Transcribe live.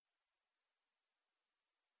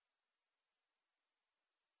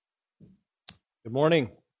Good morning.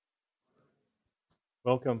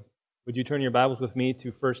 Welcome. Would you turn your Bibles with me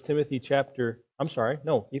to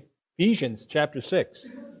Ephesians chapter 6.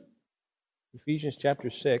 Ephesians chapter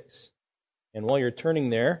 6. And while you're turning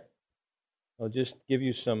there, I'll just give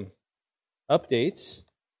you some updates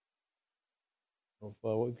of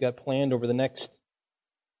what we've got planned over the next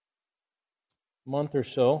month or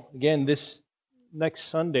so. Again, this next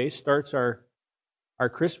Sunday starts our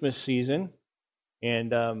Christmas season,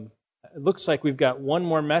 and it looks like we've got one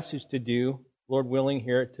more message to do, Lord willing,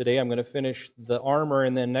 here today. I'm going to finish the armor,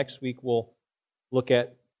 and then next week we'll look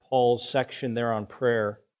at Paul's section there on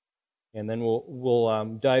prayer. And then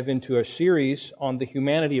we'll dive into a series on the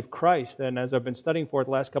humanity of Christ. And as I've been studying for it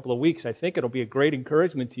the last couple of weeks, I think it'll be a great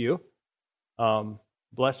encouragement to you.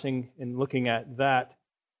 Blessing in looking at that.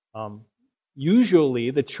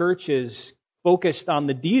 Usually the church is focused on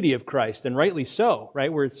the deity of Christ, and rightly so,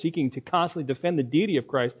 right? We're seeking to constantly defend the deity of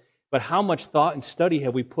Christ. But how much thought and study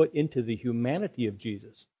have we put into the humanity of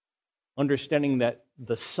Jesus? Understanding that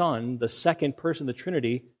the Son, the second person of the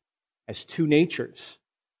Trinity, has two natures,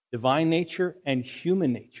 divine nature and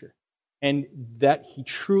human nature. And that He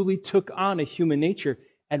truly took on a human nature.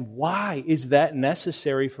 And why is that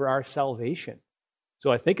necessary for our salvation? So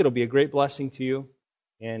I think it'll be a great blessing to you.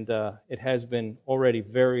 And it has been already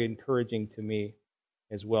very encouraging to me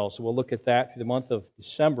as well. So we'll look at that through the month of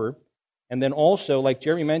December. And then also, like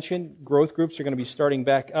Jeremy mentioned, growth groups are going to be starting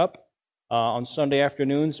back up on Sunday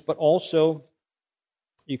afternoons. But also,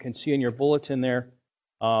 you can see in your bulletin there,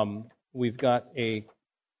 we've got a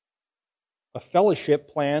fellowship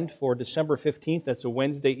planned for December 15th. That's a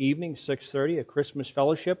Wednesday evening, 6:30, a Christmas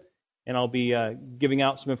fellowship. And I'll be giving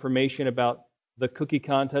out some information about the cookie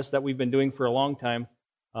contest that we've been doing for a long time.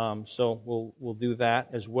 So we'll do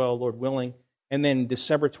that as well, Lord willing. And then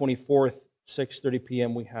December 24th, 6:30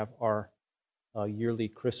 p.m., we have our yearly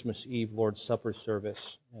Christmas Eve Lord's Supper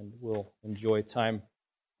service, and we'll enjoy time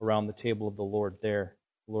around the table of the Lord there,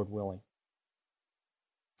 Lord willing.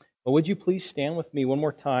 But would you please stand with me one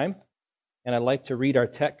more time? And I'd like to read our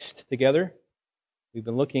text together. We've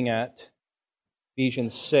been looking at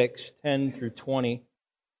Ephesians 6, 10 through 20.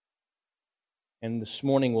 And this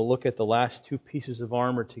morning we'll look at the last two pieces of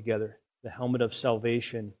armor together, the helmet of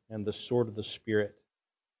salvation and the sword of the Spirit.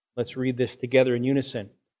 Let's read this together in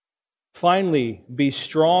unison. Finally, be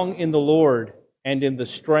strong in the Lord and in the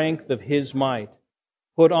strength of His might.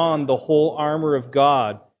 Put on the whole armor of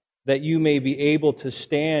God, that you may be able to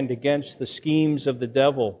stand against the schemes of the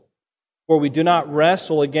devil. For we do not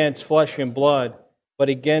wrestle against flesh and blood, but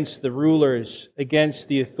against the rulers, against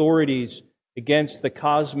the authorities, against the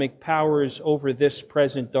cosmic powers over this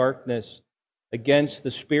present darkness, against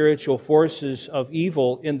the spiritual forces of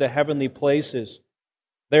evil in the heavenly places.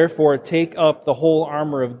 Therefore, take up the whole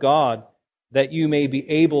armor of God, that you may be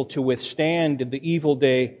able to withstand in the evil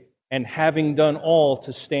day, and having done all,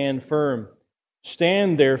 to stand firm.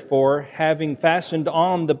 Stand, therefore, having fastened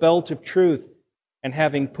on the belt of truth, and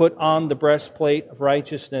having put on the breastplate of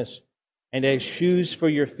righteousness, and as shoes for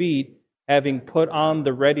your feet, having put on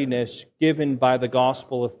the readiness given by the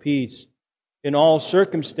gospel of peace. In all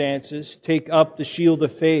circumstances, take up the shield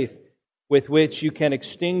of faith, with which you can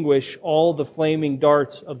extinguish all the flaming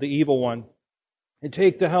darts of the evil one. And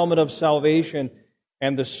take the helmet of salvation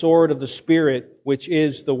and the sword of the Spirit, which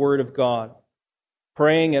is the Word of God.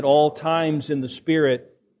 Praying at all times in the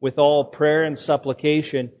Spirit, with all prayer and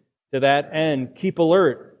supplication. To that end, keep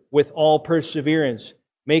alert with all perseverance,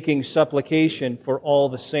 making supplication for all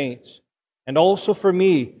the saints. And also for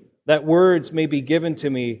me, that words may be given to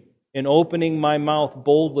me in opening my mouth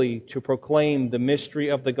boldly to proclaim the mystery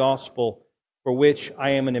of the gospel, for which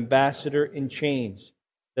I am an ambassador in chains,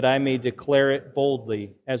 that I may declare it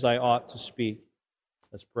boldly as I ought to speak.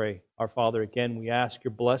 Let's pray. Our Father, again, we ask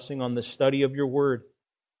your blessing on the study of your word.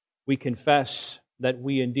 We confess that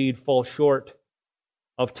we indeed fall short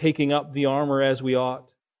of taking up the armor as we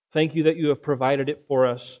ought. Thank you that you have provided it for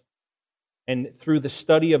us. And through the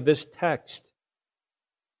study of this text,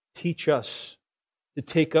 teach us to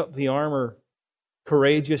take up the armor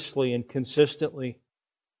courageously and consistently,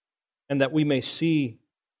 and that we may see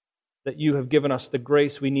that you have given us the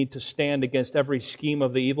grace we need to stand against every scheme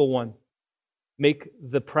of the evil one. Make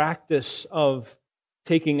the practice of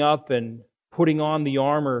taking up and putting on the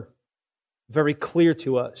armor very clear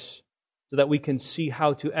to us, so that we can see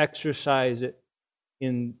how to exercise it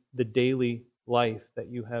in the daily life that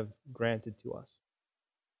you have granted to us.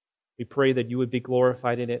 We pray that you would be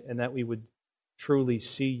glorified in it, and that we would truly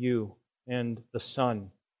see you and the Son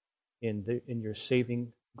in your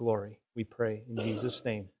saving glory. We pray in Jesus'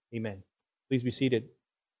 name. Amen. Please be seated.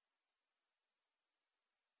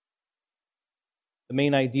 The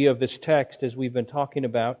main idea of this text, as we've been talking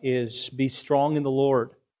about, is be strong in the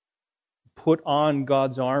Lord. Put on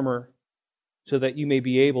God's armor so that you may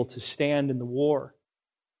be able to stand in the war.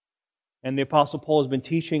 And the Apostle Paul has been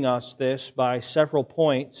teaching us this by several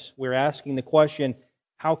points. We're asking the question,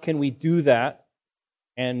 how can we do that?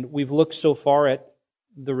 And we've looked so far at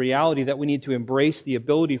the reality that we need to embrace the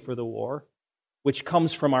ability for the war, which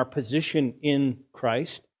comes from our position in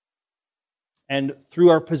Christ. And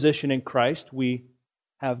through our position in Christ, we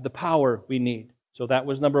have the power we need. So that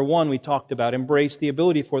was number one we talked about, embrace the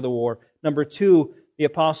ability for the war. Number two, the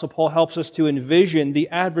Apostle Paul helps us to envision the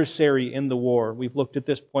adversary in the war. We've looked at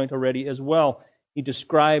this point already as well. He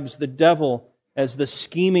describes the devil as the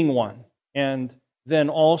scheming one, and then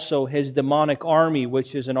also his demonic army,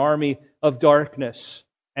 which is an army of darkness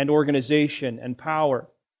and organization and power.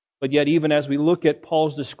 But yet, even as we look at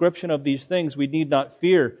Paul's description of these things, we need not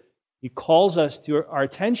fear. He calls us to our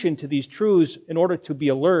attention to these truths in order to be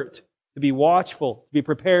alert, to be watchful, to be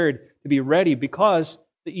prepared, to be ready, because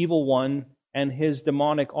the evil one and his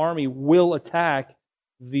demonic army will attack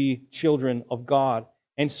the children of God.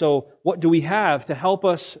 And so, what do we have to help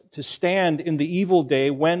us to stand in the evil day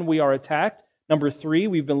when we are attacked? Number three,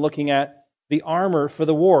 we've been looking at the armor for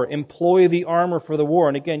the war. Employ the armor for the war.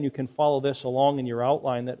 And again, you can follow this along in your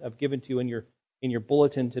outline that I've given to you in your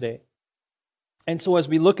bulletin today. And so as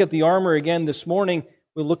we look at the armor again this morning,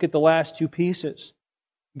 we'll look at the last two pieces.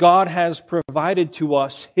 God has provided to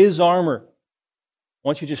us His armor. I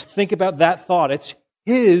want you to just think about that thought. It's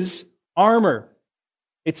His armor.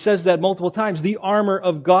 It says that multiple times, the armor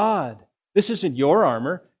of God. This isn't your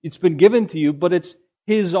armor. It's been given to you, but it's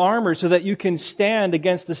His armor so that you can stand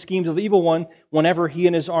against the schemes of the evil one whenever he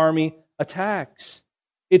and his army attacks.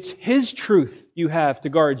 It's His truth you have to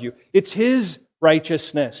guard you. It's His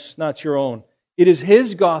righteousness, not your own. It is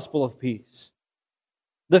His gospel of peace.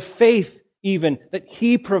 The faith even that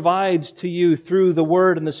He provides to you through the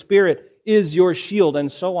Word and the Spirit is your shield,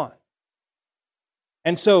 and so on.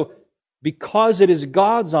 And so, because it is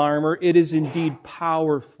God's armor, it is indeed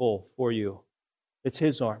powerful for you. It's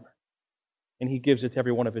His armor. And He gives it to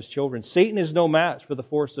every one of His children. Satan is no match for the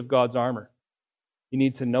force of God's armor. You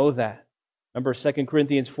need to know that. Remember 2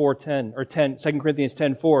 Corinthians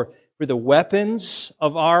 10:4, for the weapons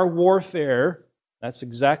of our warfare, that's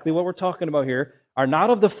exactly what we're talking about here, are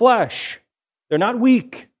not of the flesh. They're not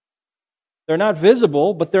weak. They're not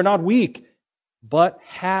visible, but they're not weak, but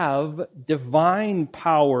have divine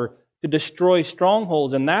power to destroy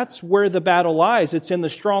strongholds. And that's where the battle lies. It's in the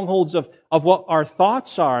strongholds of what our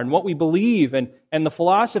thoughts are and what we believe and the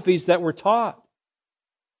philosophies that we're taught.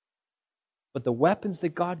 But the weapons that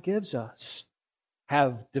God gives us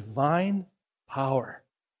have divine power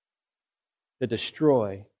to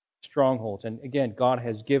destroy strongholds. And again, God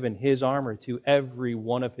has given His armor to every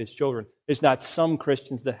one of His children. There's not some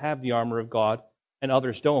Christians that have the armor of God and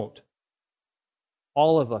others don't.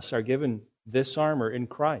 All of us are given this armor in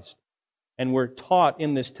Christ. And we're taught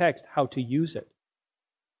in this text how to use it.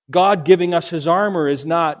 God giving us His armor is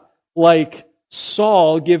not like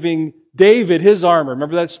Saul giving David his armor.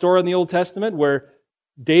 Remember that story in the Old Testament where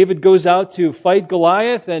David goes out to fight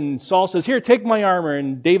Goliath and Saul says, "Here, take my armor."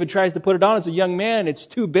 And David tries to put it on as a young man. It's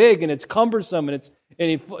too big and it's cumbersome and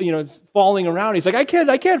it's falling around. He's like, I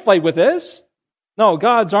can't fight with this. No,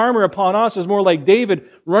 God's armor upon us is more like David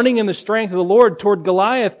running in the strength of the Lord toward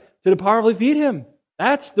Goliath to powerfully defeat him.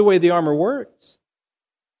 That's the way the armor works.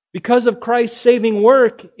 Because of Christ's saving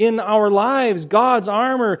work in our lives, God's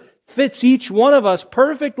armor fits each one of us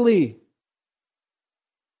perfectly.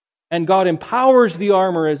 And God empowers the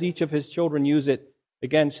armor as each of His children use it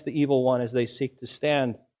against the evil one as they seek to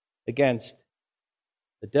stand against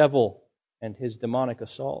the devil and his demonic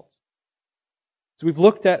assaults. So we've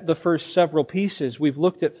looked at the first several pieces. We've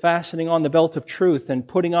looked at fastening on the belt of truth and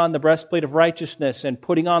putting on the breastplate of righteousness and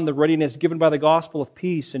putting on the readiness given by the gospel of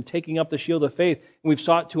peace and taking up the shield of faith. And we've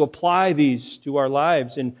sought to apply these to our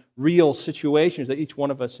lives in real situations that each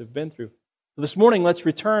one of us have been through. So this morning, let's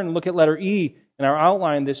return and look at letter E in our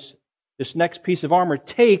outline, this next piece of armor.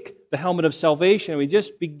 Take the helmet of salvation. We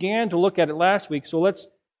just began to look at it last week, so let's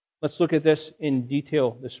look at this in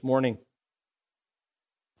detail this morning.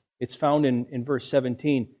 It's found in verse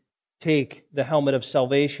 17. Take the helmet of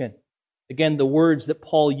salvation. Again, the words that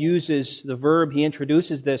Paul uses, the verb he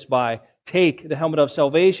introduces this by, take the helmet of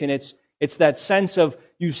salvation. It's that sense of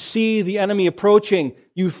you see the enemy approaching,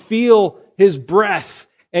 you feel his breath,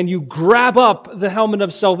 and you grab up the helmet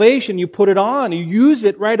of salvation, you put it on, you use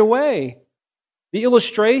it right away. The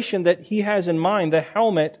illustration that he has in mind, the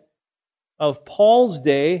helmet of Paul's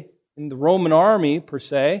day in the Roman army, per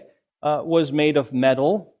se, was made of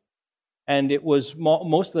metal. and it was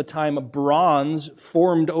most of the time bronze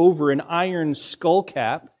formed over an iron skull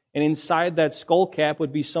cap, and inside that skull cap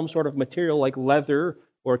would be some sort of material like leather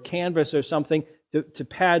or canvas or something to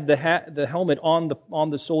pad the helmet on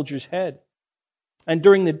the soldier's head. And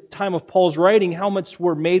during the time of Paul's writing, helmets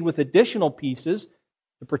were made with additional pieces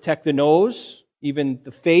to protect the nose, even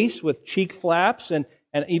the face with cheek flaps, and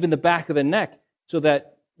even the back of the neck, so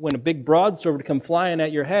that when a big broadsword would come flying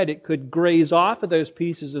at your head, it could graze off of those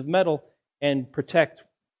pieces of metal and protect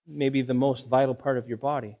maybe the most vital part of your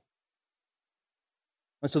body.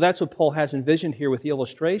 And so that's what Paul has envisioned here with the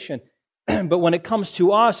illustration. But when it comes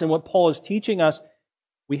to us and what Paul is teaching us,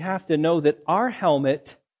 we have to know that our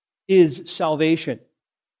helmet is salvation.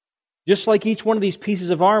 Just like each one of these pieces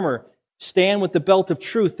of armor, stand with the belt of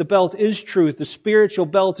truth. The belt is truth. The spiritual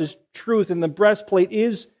belt is truth. And the breastplate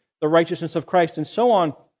is the righteousness of Christ, and so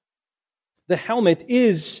on. The helmet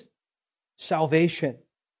is salvation.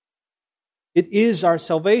 It is our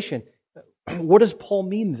salvation. What does Paul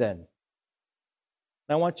mean then?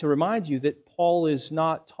 I want to remind you that Paul is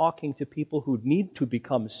not talking to people who need to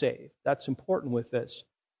become saved. That's important with this.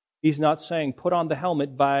 He's not saying put on the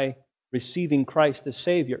helmet by receiving Christ as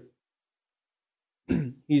Savior.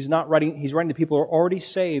 He's writing to people who are already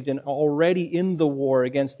saved and already in the war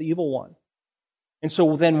against the evil one. And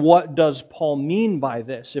so then what does Paul mean by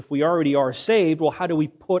this? If we already are saved, well, how do we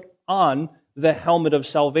put on the helmet of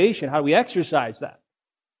salvation? How do we exercise that?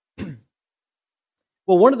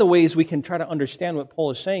 Well, one of the ways we can try to understand what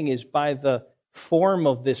Paul is saying is by the form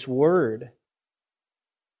of this word.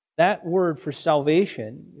 That word for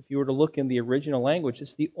salvation, if you were to look in the original language, this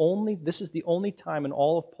is the only time in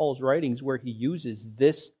all of Paul's writings where he uses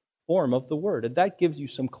this form of the word. And that gives you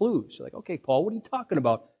some clues. You're like, okay, Paul, what are you talking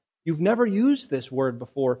about? You've never used this word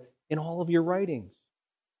before in all of your writings.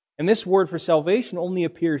 And this word for salvation only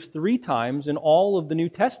appears 3 times in all of the New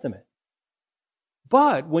Testament.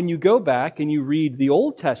 But when you go back and you read the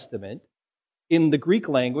Old Testament in the Greek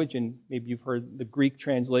language, and maybe you've heard the Greek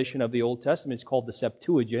translation of the Old Testament, it's called the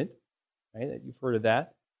Septuagint, right? You've heard of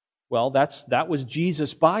that. Well, that was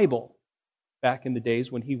Jesus' Bible back in the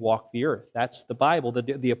days when he walked the earth. That's the Bible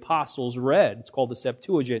that the apostles read. It's called the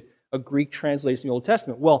Septuagint, a Greek translation of the Old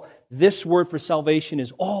Testament. Well, this word for salvation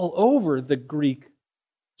is all over the Greek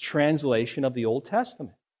translation of the Old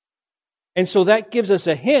Testament. And so that gives us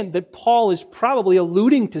a hint that Paul is probably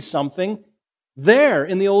alluding to something there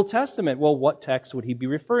in the Old Testament. Well, what text would he be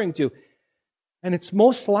referring to? And it's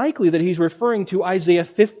most likely that he's referring to Isaiah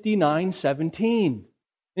 59:17. And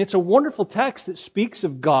it's a wonderful text that speaks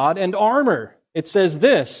of God and armor. It says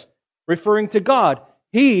this, referring to God,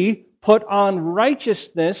 He put on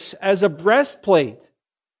righteousness as a breastplate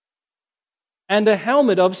and a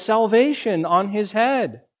helmet of salvation on His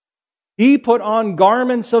head. He put on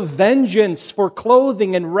garments of vengeance for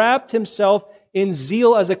clothing and wrapped Himself in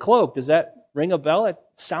zeal as a cloak. Does that ring a bell? It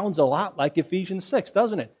sounds a lot like Ephesians 6,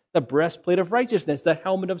 doesn't it? The breastplate of righteousness, the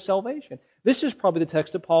helmet of salvation. This is probably the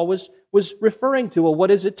text that Paul was referring to. Well,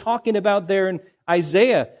 what is it talking about there in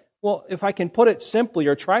Isaiah? Well, if I can put it simply,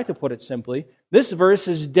 or try to put it simply, this verse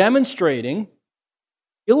is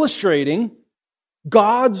illustrating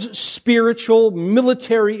God's spiritual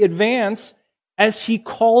military advance as He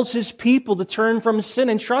calls His people to turn from sin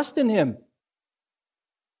and trust in Him.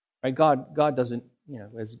 Right? God doesn't,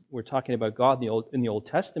 as we're talking about God in the Old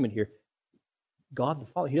Testament here, God the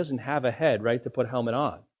Father, He doesn't have a head, right, to put a helmet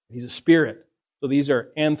on. He's a spirit. So these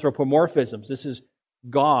are anthropomorphisms. This is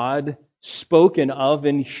God spoken of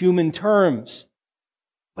in human terms.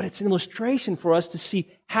 But it's an illustration for us to see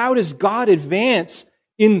how does God advance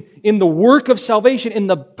in the work of salvation, in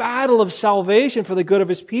the battle of salvation for the good of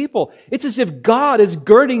His people. It's as if God is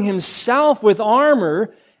girding Himself with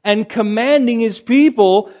armor and commanding His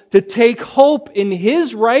people to take hope in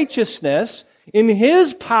His righteousness, in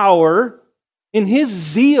His power, in His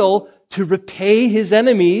zeal to repay His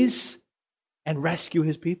enemies and rescue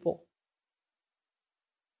His people.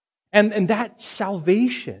 And that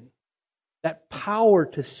salvation, that power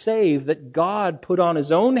to save that God put on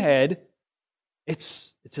His own head,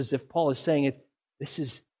 it's as if Paul is saying, this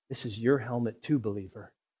is your helmet too,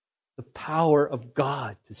 believer. The power of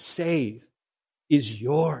God to save is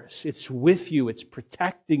yours. It's with you. It's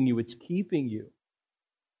protecting you. It's keeping you.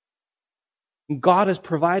 And God has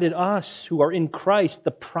provided us who are in Christ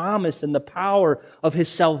the promise and the power of His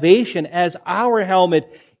salvation as our helmet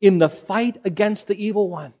in the fight against the evil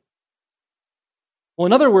one. Well,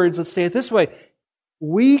 in other words, let's say it this way.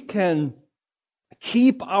 We can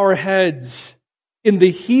keep our heads in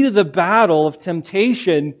the heat of the battle of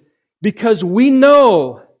temptation because we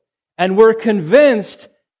know and we're convinced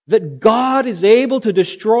that God is able to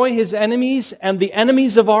destroy His enemies and the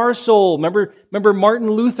enemies of our soul. Remember Martin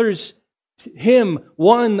Luther's hymn,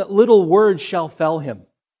 "One little word shall fell him."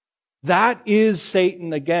 That is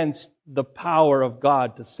Satan against the power of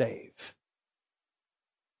God to save.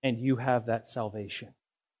 And you have that salvation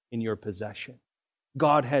in your possession.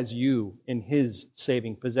 God has you in His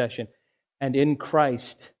saving possession. And in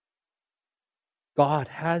Christ, God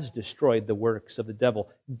has destroyed the works of the devil.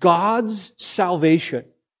 God's salvation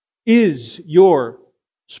is your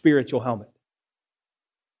spiritual helmet.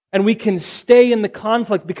 And we can stay in the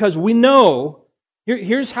conflict because we know,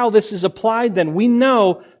 here's how this is applied then. We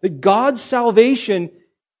know that God's salvation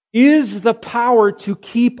is the power to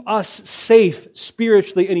keep us safe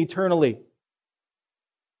spiritually and eternally.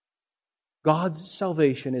 God's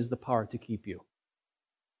salvation is the power to keep you.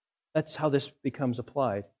 That's how this becomes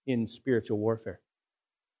applied in spiritual warfare.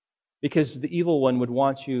 Because the evil one would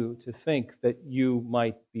want you to think that you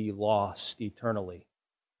might be lost eternally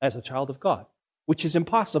as a child of God, which is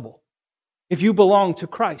impossible. If you belong to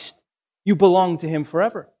Christ, you belong to Him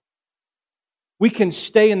forever. We can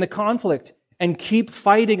stay in the conflict and keep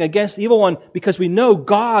fighting against the evil one because we know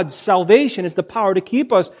God's salvation is the power to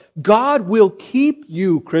keep us. God will keep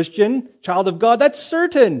you, Christian, child of God. That's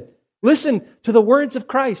certain. Listen to the words of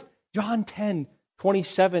Christ. John 10,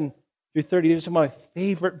 27 through 30. These are some of my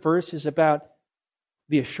favorite verses about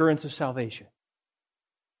the assurance of salvation.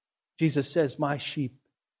 Jesus says, "My sheep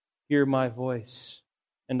hear my voice,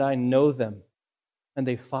 and I know them, and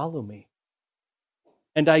they follow me.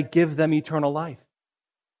 And I give them eternal life,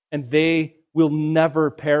 and they will never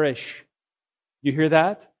perish." You hear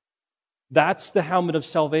that? That's the helmet of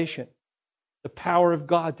salvation, the power of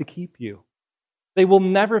God to keep you. They will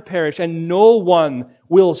never perish, and no one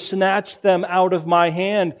will snatch them out of my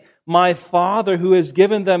hand. My Father who has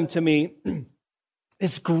given them to me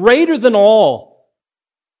is greater than all.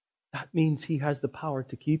 That means He has the power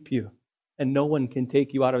to keep you, and no one can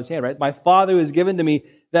take you out of His hand, right? My Father who has given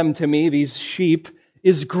them to me, these sheep,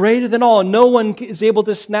 is greater than all, and no one is able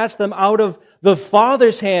to snatch them out of the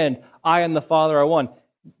Father's hand. I and the Father are one.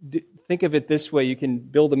 Think of it this way. You can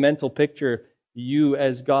build a mental picture. You,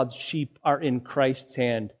 as God's sheep, are in Christ's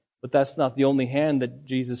hand. But that's not the only hand that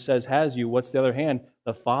Jesus says has you. What's the other hand?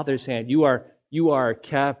 The Father's hand. You are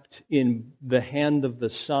kept in the hand of the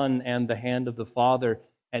Son and the hand of the Father,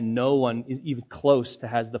 and no one is even close to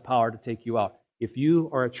has the power to take you out. If you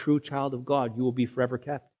are a true child of God, you will be forever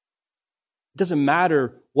kept. It doesn't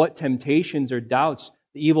matter what temptations or doubts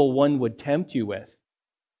the evil one would tempt you with.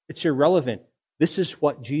 It's irrelevant. This is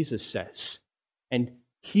what Jesus says. And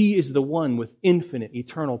He is the one with infinite,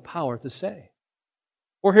 eternal power to save.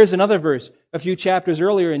 Or here's another verse, a few chapters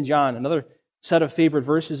earlier in John, another set of favorite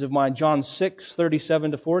verses of mine, John 6,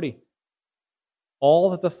 37 to 40.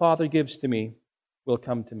 All that the Father gives to me will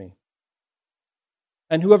come to me.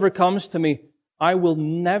 And whoever comes to me, I will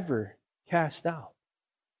never cast out.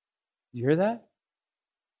 You hear that?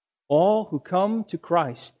 All who come to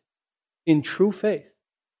Christ in true faith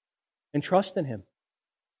and trust in Him,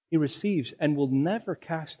 He receives and will never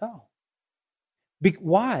cast out.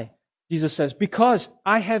 Why? Jesus says, because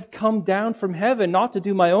I have come down from heaven not to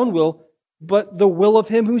do my own will, but the will of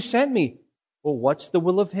Him who sent me. Well, what's the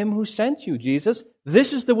will of Him who sent you, Jesus?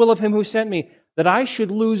 This is the will of Him who sent me, that I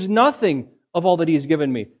should lose nothing of all that He has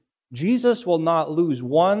given me. Jesus will not lose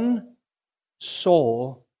one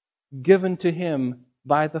soul given to Him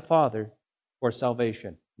by the Father for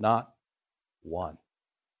salvation. Not one.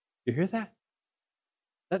 You hear that?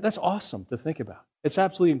 That's awesome to think about. It's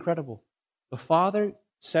absolutely incredible. The Father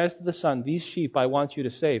says to the Son, these sheep I want you to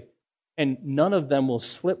save. And none of them will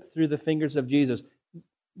slip through the fingers of Jesus.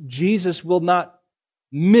 Jesus will not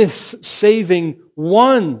miss saving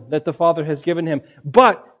one that the Father has given Him.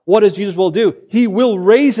 But what does Jesus will do? He will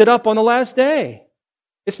raise it up on the last day.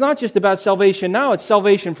 It's not just about salvation now, it's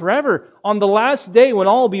salvation forever. On the last day, when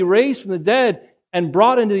all will be raised from the dead and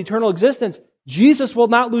brought into eternal existence, Jesus will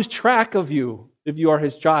not lose track of you if you are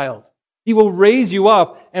His child. He will raise you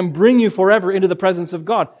up and bring you forever into the presence of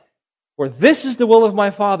God. For this is the will of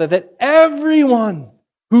my Father, that everyone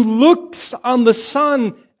who looks on the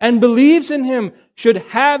Son and believes in Him should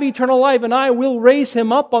have eternal life, and I will raise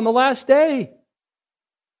him up on the last day.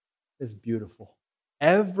 It's beautiful.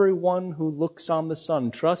 Everyone who looks on the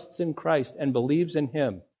Son, trusts in Christ, and believes in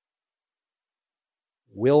Him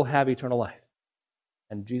will have eternal life.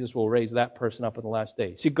 And Jesus will raise that person up on the last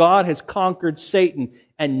day. See, God has conquered Satan,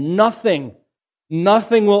 and nothing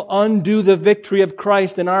will undo the victory of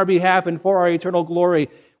Christ in our behalf and for our eternal glory.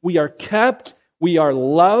 We are kept, we are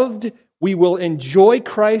loved, we will enjoy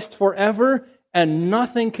Christ forever, and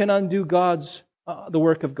nothing can undo the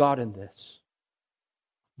work of God in this.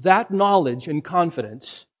 that knowledge and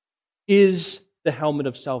confidence is the helmet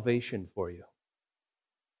of salvation for you.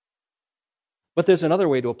 But there's another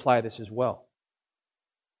way to apply this as well.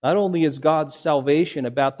 Not only is God's salvation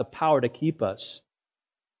about the power to keep us,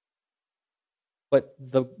 but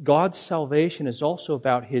God's salvation is also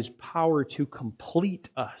about His power to complete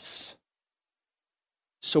us.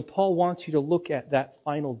 So Paul wants you to look at that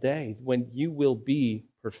final day when you will be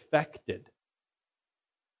perfected,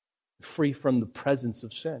 free from the presence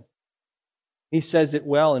of sin. He says it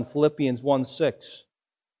well in Philippians 1:6.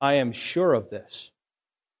 I am sure of this,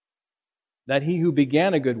 that He who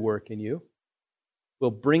began a good work in you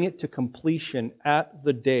will bring it to completion at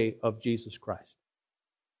the day of Jesus Christ.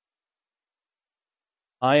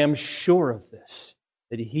 I am sure of this,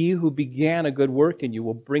 that He who began a good work in you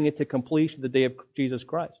will bring it to completion the day of Jesus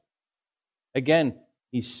Christ. Again,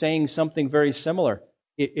 he's saying something very similar.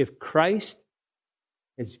 If Christ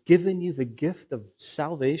has given you the gift of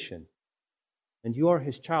salvation, and you are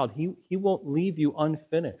His child, He won't leave you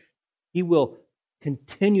unfinished. He will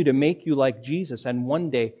continue to make you like Jesus and one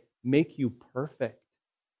day make you perfect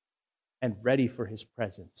and ready for His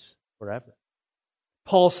presence forever.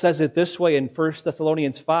 Paul says it this way in 1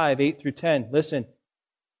 Thessalonians 5, 8 through 10. Listen,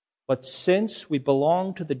 but since we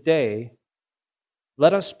belong to the day,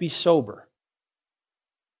 let us be sober,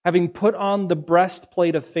 having put on the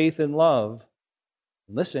breastplate of faith and love,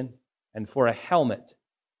 listen, and for a helmet,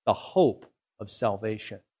 the hope of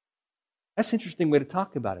salvation. That's an interesting way to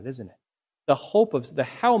talk about it, isn't it? The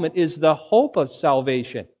helmet is the hope of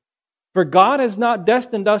salvation. For God has not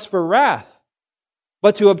destined us for wrath,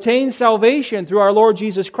 but to obtain salvation through our Lord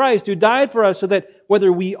Jesus Christ, who died for us so that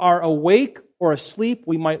whether we are awake or asleep,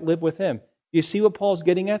 we might live with Him. Do you see what Paul's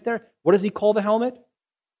getting at there? What does he call the helmet?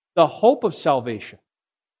 The hope of salvation.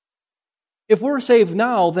 If we're saved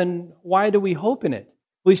now, then why do we hope in it?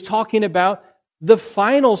 Well, he's talking about the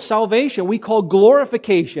final salvation we call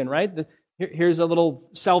glorification, right? Here's a little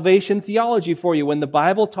salvation theology for you. When the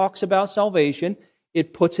Bible talks about salvation,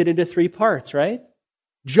 it puts it into three parts, right?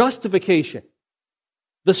 Justification,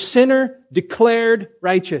 the sinner declared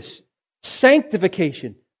righteous.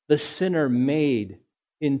 Sanctification, the sinner made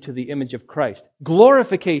into the image of Christ.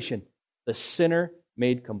 Glorification, the sinner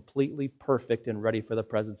made completely perfect and ready for the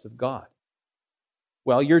presence of God.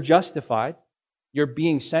 Well, you're justified, you're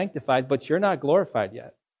being sanctified, but you're not glorified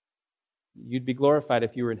yet. You'd be glorified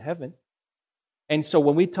if you were in heaven. And so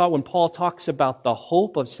when Paul talks about the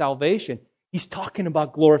hope of salvation, he's talking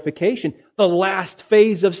about glorification, the last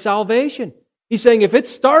phase of salvation. He's saying if it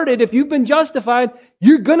started, if you've been justified,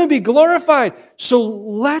 you're going to be glorified. So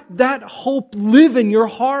let that hope live in your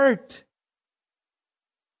heart.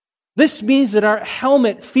 This means that our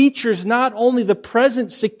helmet features not only the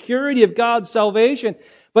present security of God's salvation,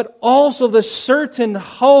 but also the certain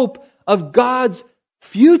hope of God's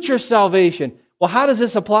future salvation. Well, how does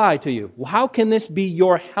this apply to you? Well, how can this be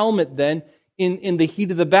your helmet then in the heat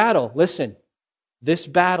of the battle? Listen, this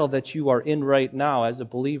battle that you are in right now as a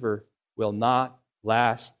believer will not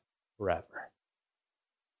last forever.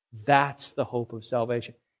 That's the hope of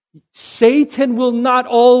salvation. Satan will not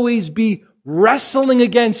always be wrestling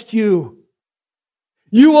against you.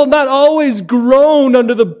 You will not always groan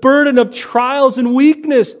under the burden of trials and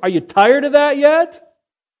weakness. Are you tired of that yet?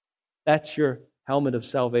 That's your helmet of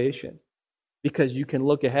salvation, because you can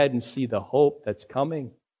look ahead and see the hope that's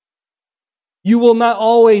coming. You will not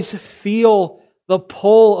always feel the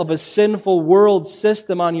pull of a sinful world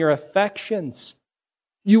system on your affections.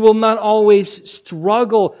 You will not always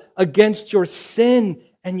struggle against your sin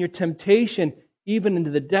and your temptation, even into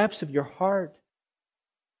the depths of your heart.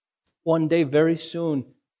 One day, very soon,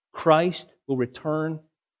 Christ will return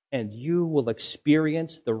and you will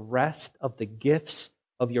experience the rest of the gifts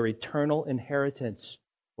of your eternal inheritance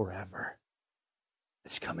forever.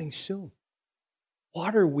 It's coming soon.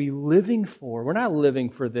 What are we living for? We're not living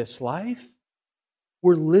for this life.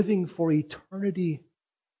 We're living for eternity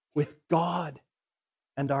with God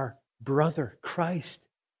and our brother Christ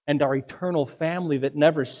and our eternal family that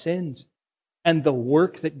never sins, and the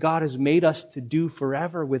work that God has made us to do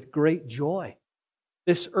forever with great joy.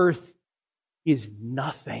 This earth is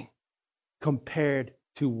nothing compared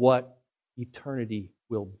to what eternity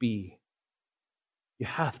will be. You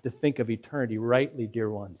have to think of eternity rightly, dear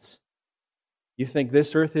ones. You think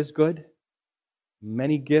this earth is good?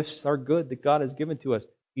 Many gifts are good that God has given to us.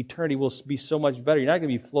 Eternity will be so much better. You're not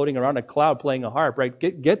going to be floating around a cloud playing a harp, right?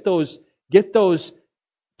 Get those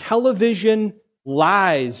television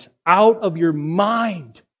lies out of your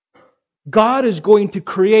mind. God is going to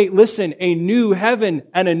create, listen, a new heaven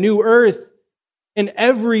and a new earth. And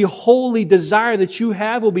every holy desire that you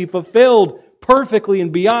have will be fulfilled perfectly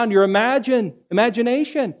and beyond your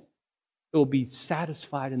imagination. It will be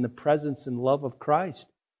satisfied in the presence and love of Christ.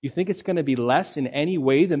 You think it's going to be less in any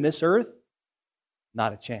way than this earth?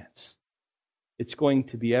 Not a chance. It's going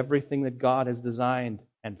to be everything that God has designed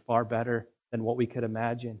and far better than what we could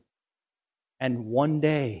imagine. And one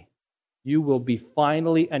day, you will be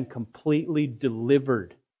finally and completely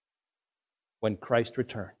delivered when Christ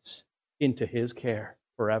returns into His care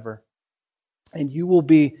forever. And you will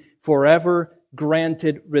be forever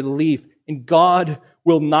granted relief. And God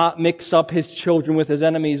will not mix up His children with His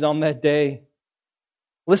enemies on that day.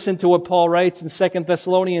 Listen to what Paul writes in 2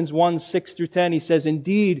 Thessalonians 1, 6 through 10. He says,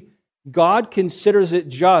 "Indeed, God considers it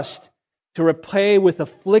just to repay with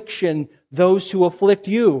affliction those who afflict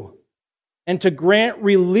you, and to grant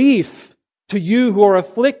relief to you who are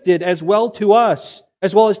afflicted as well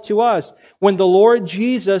as to us, when the Lord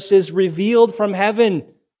Jesus is revealed from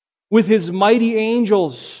heaven with His mighty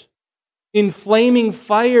angels in flaming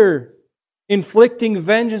fire, inflicting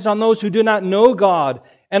vengeance on those who do not know God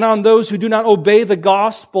and on those who do not obey the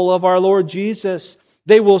gospel of our Lord Jesus.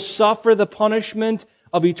 They will suffer the punishment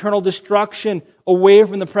of eternal destruction away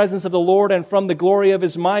from the presence of the Lord and from the glory of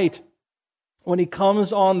His might, when He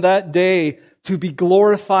comes on that day to be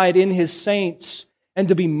glorified in His saints and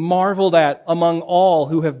to be marveled at among all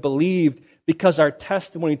who have believed, because our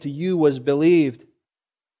testimony to you was believed."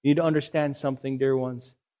 You need to understand something, dear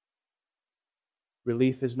ones.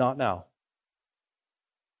 Relief is not now.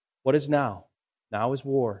 What is now? Now is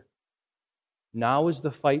war. Now is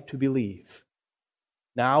the fight to believe.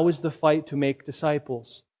 Now is the fight to make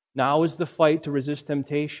disciples. Now is the fight to resist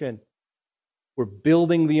temptation. We're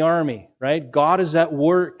building the army, right? God is at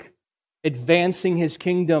work advancing His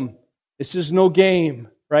kingdom. This is no game,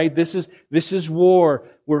 right? This is war.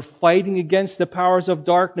 We're fighting against the powers of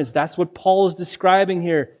darkness. That's what Paul is describing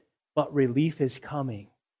here. But relief is coming.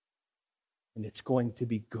 And it's going to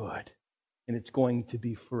be good. And it's going to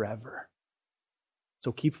be forever.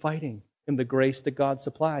 So keep fighting in the grace that God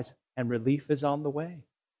supplies. And relief is on the way.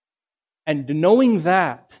 And knowing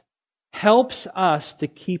that helps us to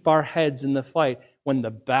keep our heads in the fight when the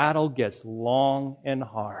battle gets long and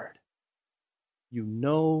hard. You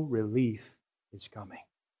know relief is coming.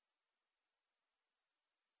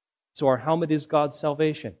 So our helmet is God's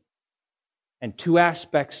salvation. And two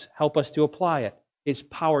aspects help us to apply it. His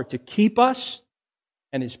power to keep us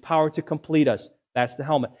and His power to complete us. That's the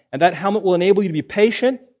helmet. And that helmet will enable you to be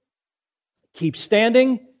patient, keep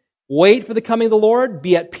standing, wait for the coming of the Lord,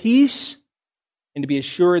 be at peace, and to be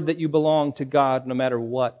assured that you belong to God no matter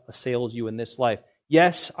what assails you in this life.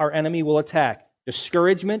 Yes, our enemy will attack.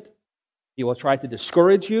 Discouragement. He will try to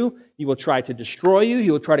discourage you. He will try to destroy you.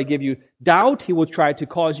 He will try to give you doubt. He will try to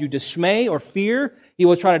cause you dismay or fear. He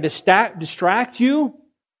will try to distract you,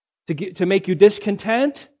 to make you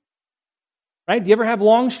discontent. Right? Do you ever have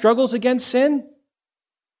long struggles against sin?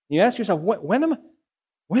 You ask yourself,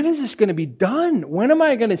 when is this going to be done? When am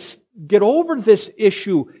I going to get over this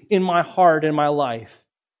issue in my heart and my life?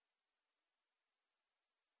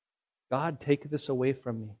 God, take this away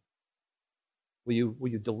from me. Will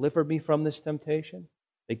you deliver me from this temptation?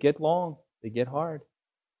 They get long. They get hard.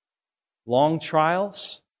 Long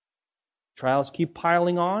trials. Trials keep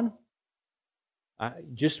piling on.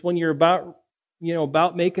 Just when you're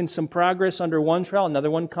about making some progress under one trial,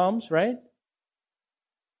 another one comes, right?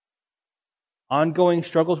 Ongoing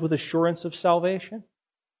struggles with assurance of salvation.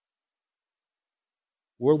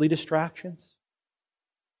 Worldly distractions.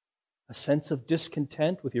 A sense of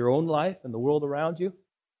discontent with your own life and the world around you.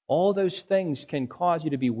 All those things can cause you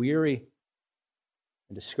to be weary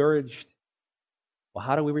and discouraged. Well,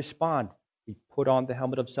 how do we respond? We put on the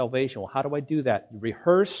helmet of salvation. Well, how do I do that? You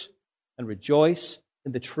rehearse and rejoice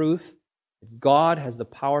in the truth that God has the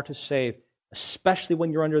power to save, especially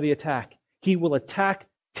when you're under the attack. He will attack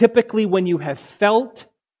typically when you have felt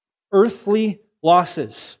earthly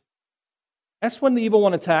losses. That's when the evil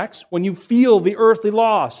one attacks, when you feel the earthly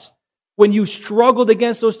loss. When you struggled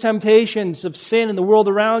against those temptations of sin in the world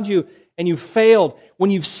around you and you failed,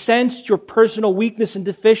 when you've sensed your personal weakness and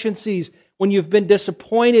deficiencies, when you've been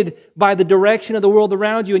disappointed by the direction of the world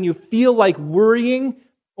around you and you feel like worrying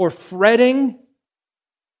or fretting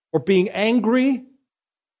or being angry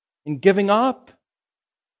and giving up,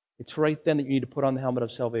 it's right then that you need to put on the helmet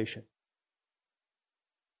of salvation.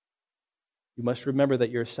 You must remember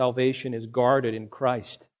that your salvation is guarded in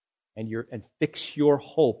Christ and fix your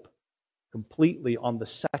hope completely on the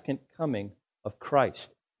second coming of Christ,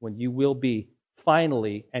 when you will be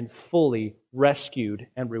finally and fully rescued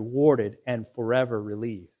and rewarded and forever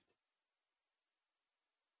relieved.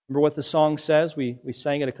 Remember what the song says? We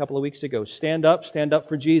sang it a couple of weeks ago. Stand up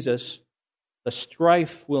for Jesus. The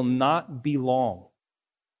strife will not be long.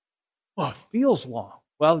 Oh, it feels long.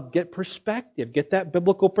 Well, get perspective. Get that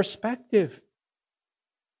biblical perspective.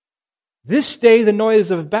 This day, the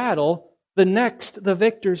noise of battle. The next, the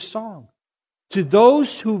victor's song. To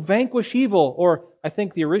those who vanquish evil, or I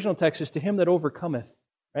think the original text is to him that overcometh,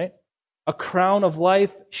 right? A crown of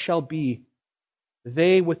life shall be.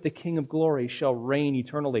 They with the King of glory shall reign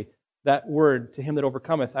eternally. That word, to him that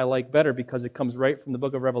overcometh, I like better because it comes right from the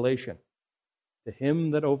book of Revelation. To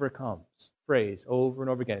him that overcomes. Phrase over and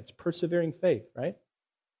over again. It's persevering faith, right?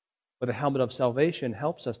 But the helmet of salvation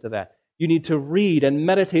helps us to that. You need to read and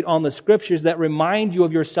meditate on the Scriptures that remind you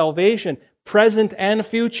of your salvation, present and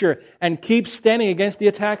future, and keep standing against the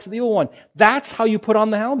attacks of the evil one. That's how you put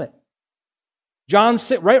on the helmet. John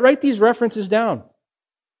 6, write these references down.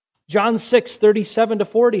 John 6, 37 to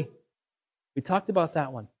 40. We talked about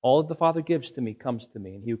that one. All that the Father gives to me comes to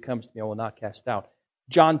me, and he who comes to me I will not cast out.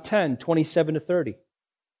 John 10, 27 to 30.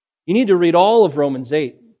 You need to read all of Romans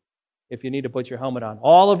 8 if you need to put your helmet on.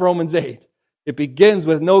 All of Romans 8. It begins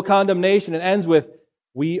with no condemnation and ends with,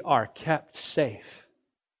 we are kept safe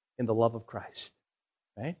in the love of Christ.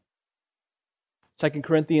 Right? 2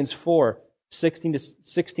 Corinthians 4, 16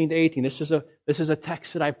 to 18. This is a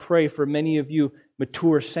text that I pray for many of you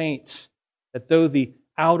mature saints, that though the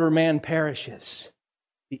outer man perishes,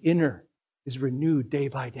 the inner is renewed day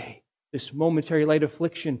by day. This momentary light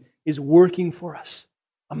affliction is working for us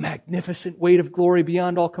a magnificent weight of glory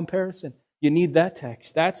beyond all comparison. You need that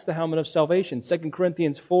text. That's the helmet of salvation. 2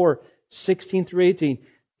 Corinthians 4, 16 through 18.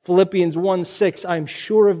 Philippians 1, 6. I'm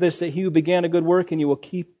sure of this, that he who began a good work in you will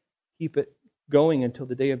keep it going until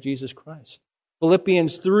the day of Jesus Christ.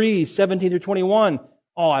 Philippians 3, 17 through 21.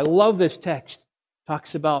 Oh, I love this text.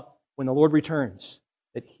 Talks about when the Lord returns,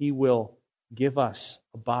 that he will give us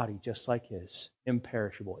a body just like his,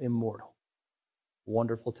 imperishable, immortal.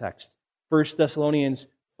 Wonderful text. 1 Thessalonians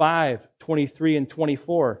 5, 23 and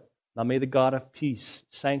 24. Now may the God of peace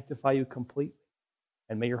sanctify you completely,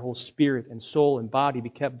 and may your whole spirit and soul and body be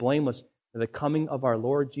kept blameless to the coming of our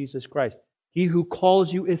Lord Jesus Christ. He who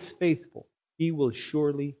calls you is faithful. He will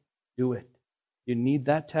surely do it. You need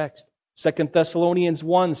that text. 2 Thessalonians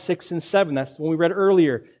 1, 6 and 7. That's the one we read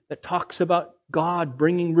earlier that talks about God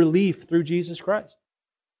bringing relief through Jesus Christ.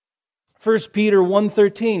 1 Peter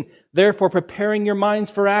 1:13. Therefore, preparing your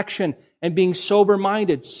minds for action and being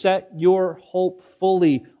sober-minded, set your hope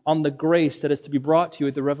fully on the grace that is to be brought to you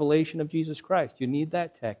at the revelation of Jesus Christ. You need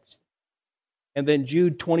that text. And then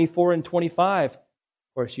Jude 24 and 25. Of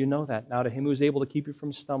course, you know that. Now to him who is able to keep you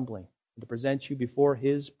from stumbling and to present you before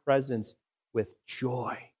his presence with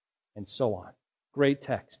joy, and so on. Great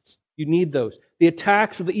texts. You need those. The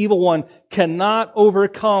attacks of the evil one cannot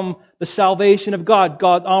overcome the salvation of God.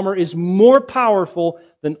 God's armor is more powerful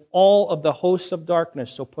than all of the hosts of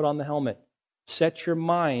darkness. So put on the helmet. Set your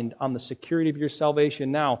mind on the security of your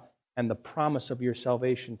salvation now and the promise of your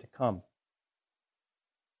salvation to come.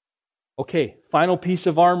 Okay, final piece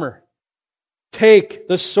of armor. Take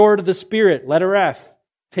the sword of the Spirit. Letter F.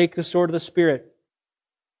 Take the sword of the Spirit,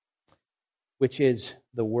 which is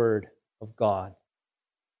the Word of God.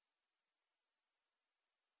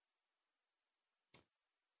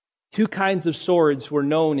 Two kinds of swords were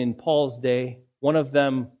known in Paul's day. One of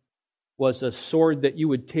them was a sword that you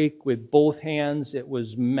would take with both hands. It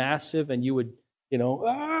was massive, and you would,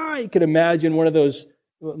 you could imagine one of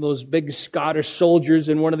those big Scottish soldiers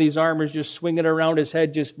in one of these armors just swinging around his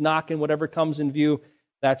head, just knocking whatever comes in view.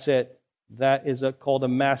 That's it. That is called a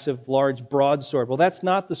massive, large broadsword. Well, that's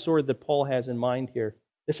not the sword that Paul has in mind here.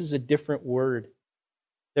 This is a different word.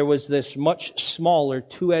 There was this much smaller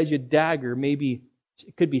two-edged dagger, maybe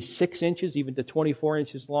it could be 6 inches, even to 24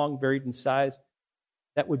 inches long, varied in size,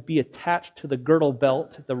 that would be attached to the girdle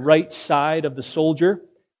belt at the right side of the soldier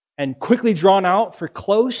and quickly drawn out for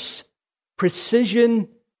close, precision,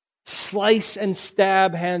 slice and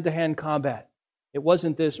stab, hand-to-hand combat. It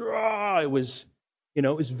wasn't this, it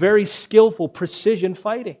was very skillful precision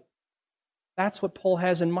fighting. That's what Paul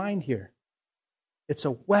has in mind here. It's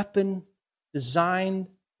a weapon designed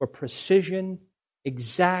for precision,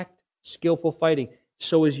 exact, skillful fighting.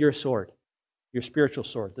 So is your sword, your spiritual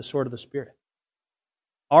sword, the sword of the Spirit.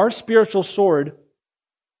 Our spiritual sword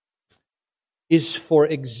is for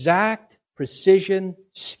exact, precision,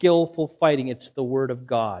 skillful fighting. It's the Word of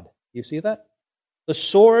God. You see that? The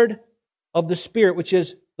sword of the Spirit, which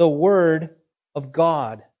is the Word of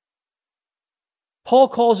God. Paul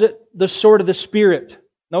calls it the sword of the Spirit.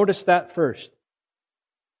 Notice that first.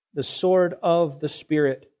 The sword of the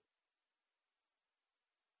Spirit.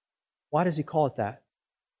 Why does he call it that?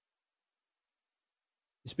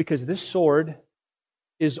 It's because this sword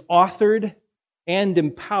is authored and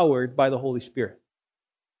empowered by the Holy Spirit.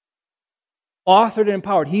 Authored and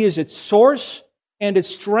empowered. He is its source and its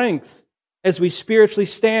strength as we spiritually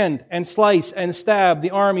stand and slice and stab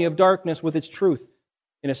the army of darkness with its truth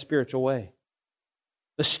in a spiritual way.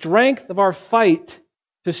 The strength of our fight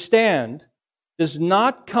to stand does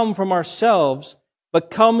not come from ourselves,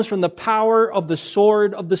 but comes from the power of the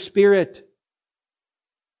sword of the Spirit.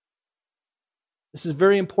 This is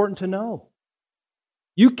very important to know.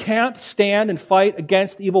 You can't stand and fight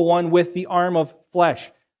against the evil one with the arm of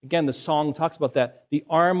flesh. Again, the song talks about that. The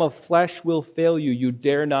arm of flesh will fail you. You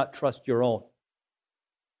dare not trust your own.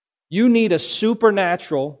 You need a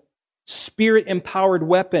supernatural, Spirit-empowered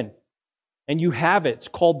weapon. And you have it. It's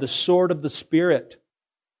called the sword of the Spirit.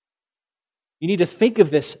 You need to think of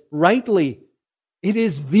this rightly. It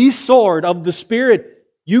is the sword of the Spirit.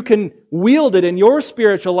 You can wield it in your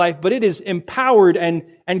spiritual life, but it is empowered and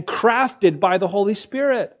crafted by the Holy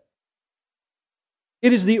Spirit.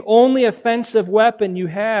 It is the only offensive weapon you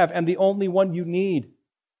have and the only one you need.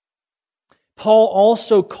 Paul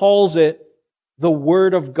also calls it the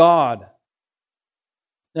Word of God.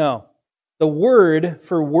 Now, the word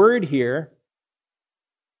for word here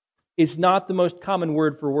is not the most common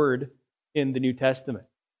word for word in the New Testament.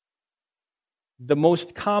 The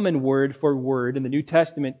most common word for word in the New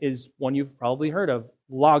Testament is one you've probably heard of,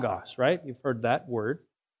 logos, right? You've heard that word,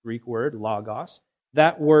 Greek word, logos.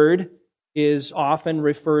 That word is often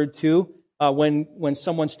referred to when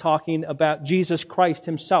someone's talking about Jesus Christ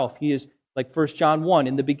Himself. He is, like 1 John 1,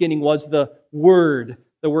 in the beginning was the Word.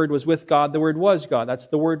 The Word was with God, the Word was God. That's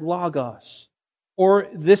the word logos. Or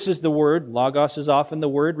this is the word, logos is often the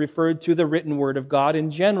word referred to the written Word of God in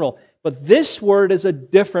general. But this word is a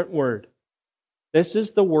different word. This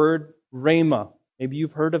is the word rhema. Maybe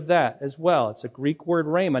you've heard of that as well. It's a Greek word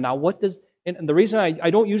rhema. Now, what does... And the reason I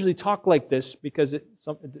don't usually talk like this, because it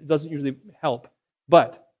doesn't usually help,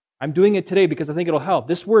 but I'm doing it today because I think it'll help.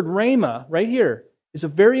 This word rhema, right here, is a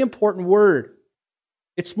very important word.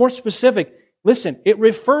 It's more specific. Listen, it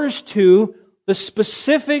refers to the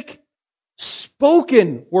specific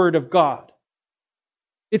spoken Word of God.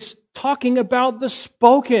 It's talking about the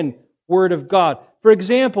spoken Word of God. For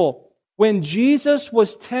example, when Jesus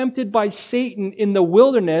was tempted by Satan in the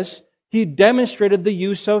wilderness, He demonstrated the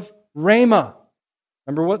use of rhema.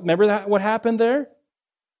 Remember what happened there?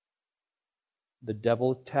 The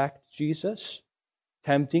devil attacked Jesus,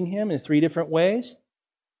 tempting Him in 3 different ways.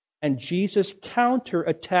 And Jesus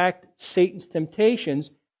counterattacked Satan's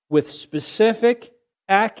temptations with specific,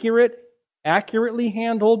 accurately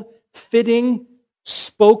handled, fitting,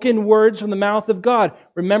 spoken words from the mouth of God.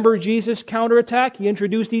 Remember Jesus' counterattack? He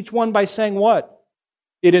introduced each one by saying what?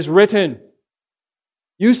 It is written.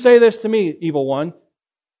 You say this to me, evil one.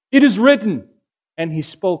 It is written. And He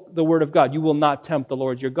spoke the word of God. You will not tempt the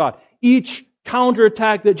Lord your God. Each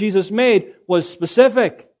counterattack that Jesus made was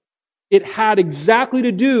specific. It had exactly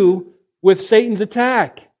to do with Satan's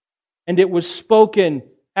attack. And it was spoken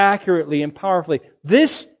accurately and powerfully.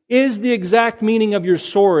 This is the exact meaning of your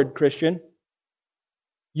sword, Christian.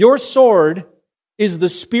 Your sword is the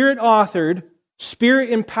Spirit-authored,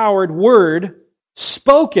 Spirit-empowered word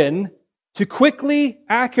spoken to quickly,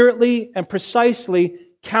 accurately, and precisely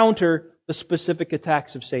counter the specific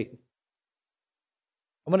attacks of Satan.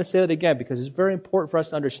 I'm going to say that again because it's very important for us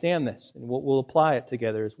to understand this, and we'll apply it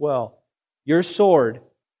together as well. Your sword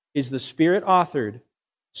is the Spirit-authored,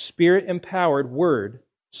 Spirit-empowered word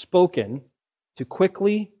spoken to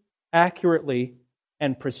quickly, accurately,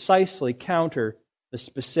 and precisely counter the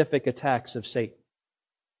specific attacks of Satan.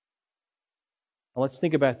 Now let's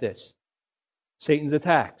think about this. Satan's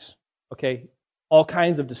attacks. Okay, all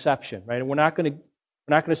kinds of deception, right? And we're not going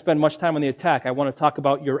to spend much time on the attack. I want to talk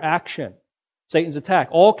about your action. Satan's attack.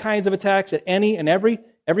 All kinds of attacks at any and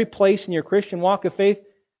every place in your Christian walk of faith.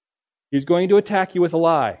 He's going to attack you with a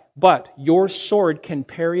lie. But your sword can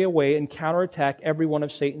parry away and counterattack every one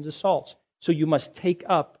of Satan's assaults. So you must take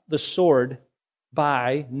up the sword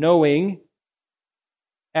by knowing,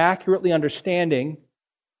 accurately understanding,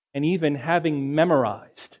 and even having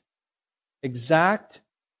memorized exact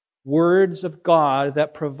words of God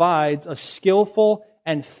that provides a skillful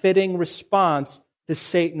and fitting response to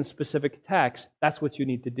Satan's specific attacks. That's what you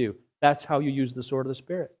need to do. That's how you use the sword of the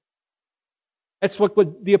Spirit. That's what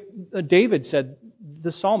David said,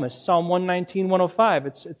 the psalmist, Psalm 119, 105.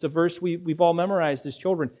 It's a verse we've all memorized as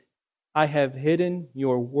children. I have hidden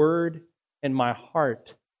your word in my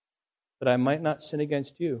heart that I might not sin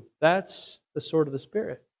against you. That's the sword of the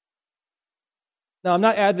Spirit. Now, I'm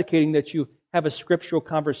not advocating that you have a scriptural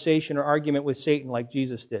conversation or argument with Satan like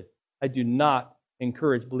Jesus did. I do not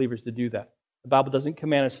encourage believers to do that. The Bible doesn't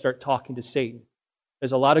command us to start talking to Satan.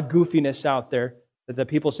 There's a lot of goofiness out there that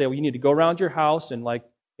people say, well, you need to go around your house and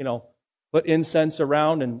put incense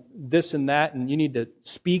around and this and that, and you need to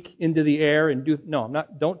speak into the air and do. No,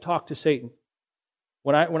 don't talk to Satan.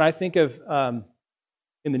 When I think of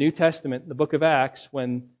in the New Testament, the book of Acts,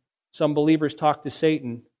 when some believers talked to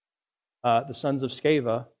Satan, the sons of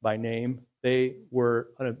Sceva by name, they were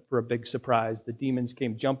for a big surprise. The demons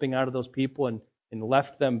came jumping out of those people and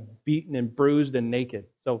left them beaten and bruised and naked.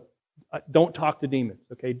 So don't talk to demons,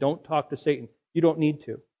 okay? Don't talk to Satan. You don't need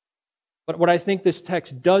to. But what I think this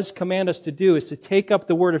text does command us to do is to take up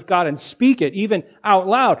the Word of God and speak it, even out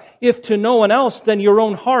loud, if to no one else than your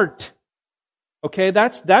own heart. Okay,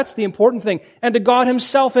 that's the important thing. And to God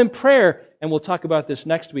Himself in prayer. And we'll talk about this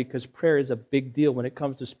next week because prayer is a big deal when it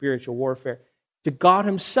comes to spiritual warfare. To God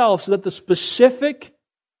Himself so that the specific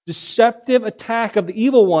deceptive attack of the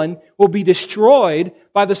evil one will be destroyed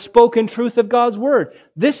by the spoken truth of God's Word.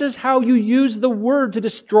 This is how you use the Word to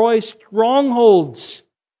destroy strongholds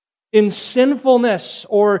in sinfulness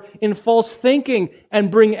or in false thinking and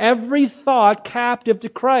bring every thought captive to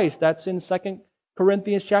Christ. That's in 2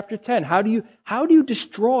 Corinthians chapter 10. How do you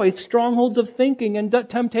destroy strongholds of thinking and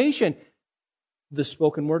temptation? The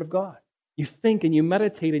spoken Word of God. You think and you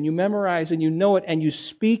meditate and you memorize and you know it and you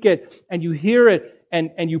speak it and you hear it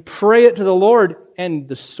and you pray it to the Lord, and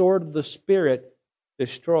the sword of the Spirit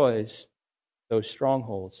destroys those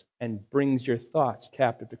strongholds and brings your thoughts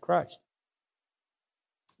captive to Christ.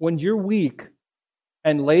 When you're weak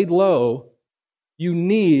and laid low, you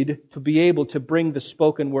need to be able to bring the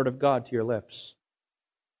spoken Word of God to your lips.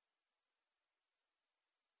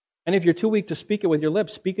 And if you're too weak to speak it with your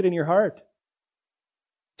lips, speak it in your heart.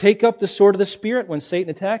 Take up the sword of the Spirit when Satan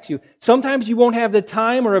attacks you. Sometimes you won't have the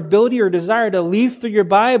time or ability or desire to leaf through your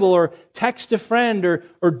Bible or text a friend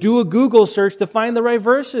or do a Google search to find the right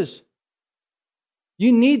verses.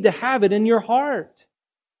 You need to have it in your heart.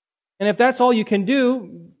 And if that's all you can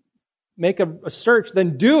do, make a search,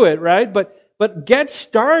 then do it, right? But get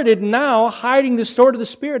started now hiding the sword of the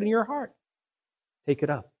Spirit in your heart. Take it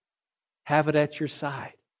up. Have it at your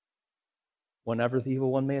side whenever the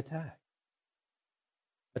evil one may attack.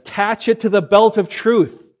 Attach it to the belt of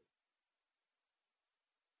truth.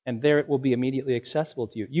 And there it will be immediately accessible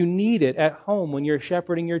to you. You need it at home when you're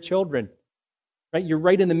shepherding your children. Right? You're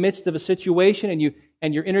right in the midst of a situation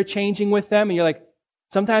and you're interchanging with them and you're like,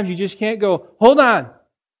 sometimes you just can't go, hold on.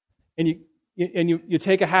 And you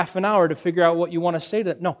take a half an hour to figure out what you want to say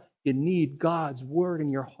to them. No, you need God's Word in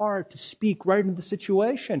your heart to speak right into the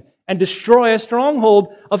situation and destroy a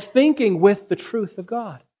stronghold of thinking with the truth of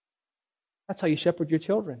God. That's how you shepherd your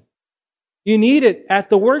children. You need it at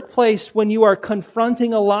the workplace when you are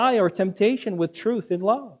confronting a lie or temptation with truth in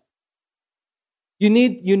love. You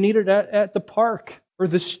need it at the park or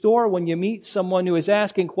the store when you meet someone who is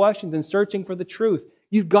asking questions and searching for the truth.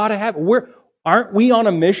 You've got to have it. Aren't we on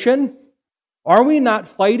a mission? Are we not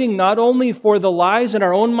fighting not only for the lies in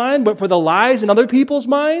our own mind, but for the lies in other people's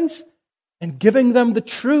minds? And giving them the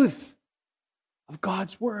truth of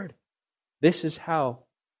God's Word. This is how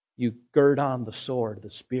you gird on the sword of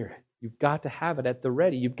the Spirit. You've got to have it at the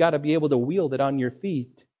ready. You've got to be able to wield it on your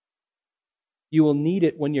feet. You will need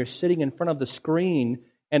it when you're sitting in front of the screen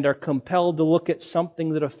and are compelled to look at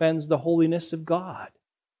something that offends the holiness of God.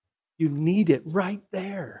 You need it right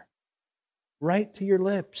there, right to your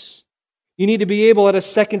lips. You need to be able at a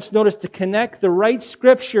second's notice to connect the right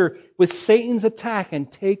Scripture with Satan's attack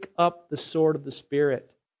and take up the sword of the Spirit.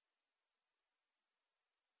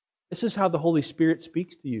 This is how the Holy Spirit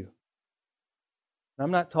speaks to you. I'm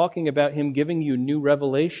not talking about Him giving you new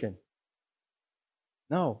revelation.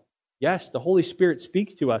 No. Yes, the Holy Spirit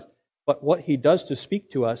speaks to us, but what He does to speak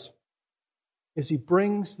to us is He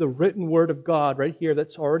brings the written Word of God right here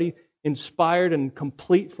that's already inspired and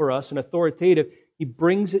complete for us and authoritative. He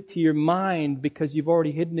brings it to your mind because you've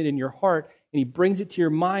already hidden it in your heart, and He brings it to your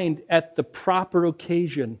mind at the proper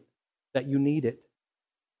occasion that you need it.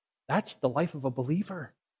 That's the life of a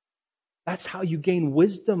believer. That's how you gain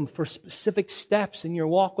wisdom for specific steps in your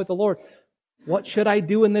walk with the Lord. What should I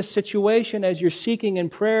do in this situation as you're seeking in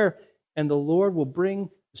prayer? And the Lord will bring,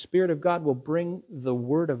 the Spirit of God will bring the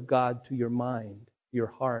Word of God to your mind, your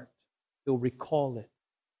heart. He'll recall it.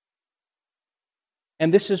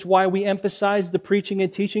 And this is why we emphasize the preaching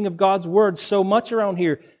and teaching of God's Word so much around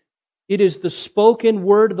here. It is the spoken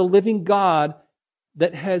Word of the living God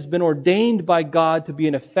that has been ordained by God to be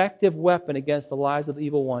an effective weapon against the lies of the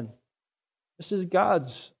evil one. This is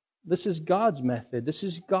God's method. This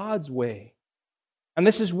is God's way. And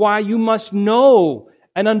this is why you must know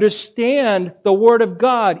and understand the Word of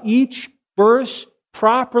God. Each verse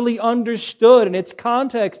properly understood in its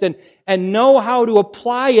context and know how to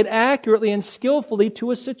apply it accurately and skillfully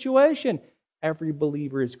to a situation. Every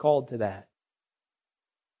believer is called to that.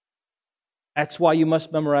 That's why you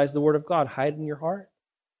must memorize the Word of God. Hide it in your heart.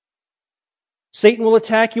 Satan will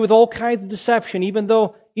attack you with all kinds of deception, even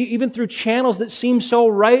through channels that seem so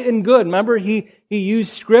right and good. Remember, he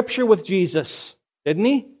used Scripture with Jesus, didn't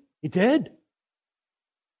he? He did.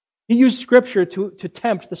 He used Scripture to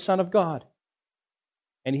tempt the Son of God.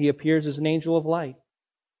 And he appears as an angel of light.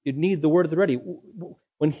 You need the word of the ready.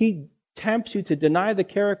 When he tempts you to deny the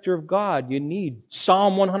character of God, you need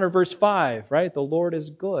Psalm 100 verse 5, right? The Lord is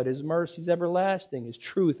good, His mercy is everlasting, His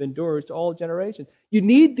truth endures to all generations. You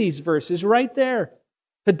need these verses right there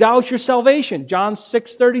to doubt your salvation. John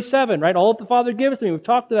 6:37, right? All that the Father gives to me. We've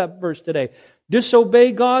talked to that verse today.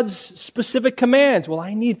 Disobey God's specific commands. Well,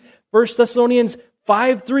 I need 1 Thessalonians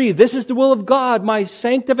 5:3. This is the will of God, my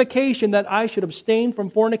sanctification, that I should abstain from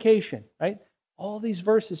fornication, right? All these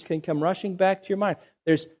verses can come rushing back to your mind.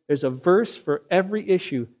 There's a verse for every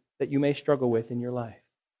issue that you may struggle with in your life.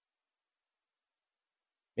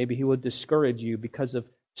 Maybe He will discourage you because of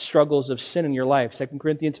struggles of sin in your life. 2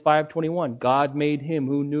 Corinthians 5:21, God made Him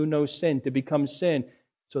who knew no sin to become sin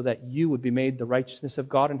so that you would be made the righteousness of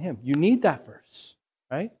God in Him. You need that verse,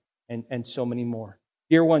 right? And so many more.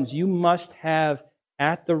 Dear ones, you must have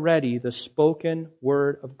at the ready the spoken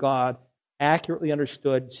word of God, accurately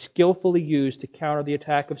understood, skillfully used to counter the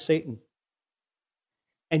attack of Satan.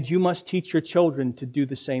 And you must teach your children to do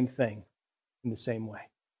the same thing in the same way.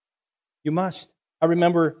 You must. I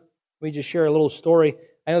remember, let me just share a little story.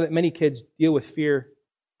 I know that many kids deal with fear.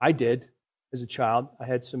 I did as a child. I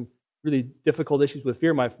had some really difficult issues with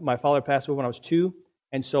fear. My father passed away when I was 2,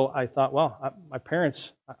 and so I thought, well, my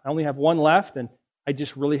parents, I only have one left, and I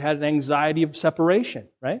just really had an anxiety of separation,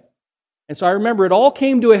 right? And so I remember it all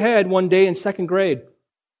came to a head one day in 2nd grade,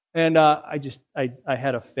 and I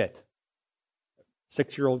had a fit.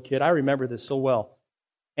 6-year-old kid, I remember this so well.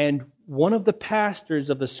 And one of the pastors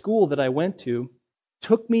of the school that I went to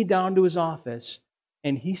took me down to his office,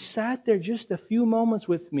 and he sat there just a few moments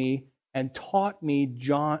with me and taught me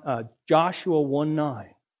Joshua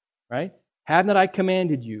 1:9, right? Have not I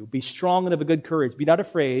commanded you, be strong and of a good courage, be not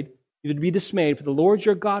afraid, neither be dismayed, for the Lord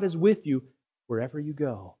your God is with you wherever you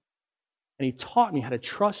go. And he taught me how to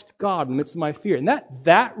trust God in the midst of my fear. And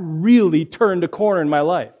that really turned a corner in my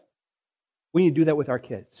life. We need to do that with our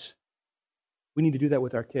kids. We need to do that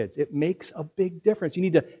with our kids. It makes a big difference. You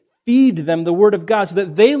need to feed them the Word of God so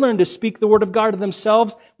that they learn to speak the Word of God to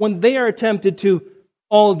themselves when they are tempted to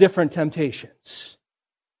all different temptations.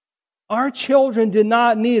 Our children do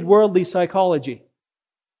not need worldly psychology.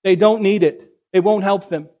 They don't need it. It won't help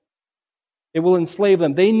them. It will enslave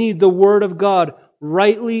them. They need the Word of God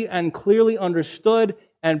rightly and clearly understood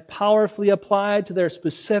and powerfully applied to their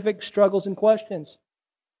specific struggles and questions.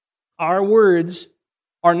 Our words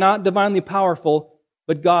are not divinely powerful,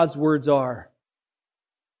 but God's words are.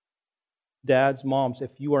 Dads, moms, if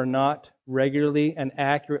you are not regularly and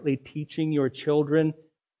accurately teaching your children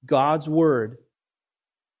God's Word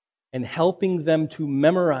and helping them to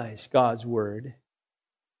memorize God's Word,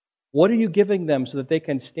 what are you giving them so that they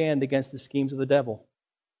can stand against the schemes of the devil?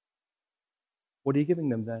 What are you giving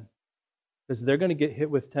them then? Because they're going to get hit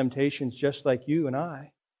with temptations just like you and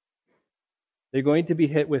I. They're going to be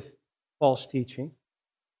hit with false teaching.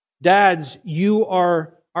 Dads,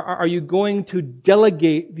 are you going to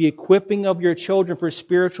delegate the equipping of your children for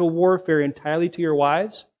spiritual warfare entirely to your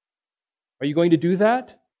wives? Are you going to do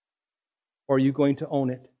that? Or are you going to own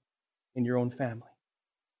it in your own family?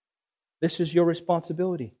 This is your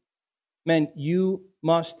responsibility. Men, you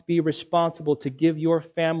must be responsible to give your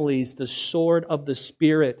families the sword of the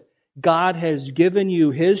Spirit. God has given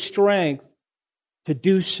you His strength to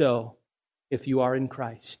do so if you are in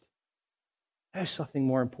Christ. There's something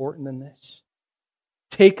more important than this.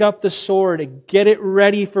 Take up the sword and get it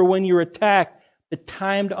ready for when you're attacked. The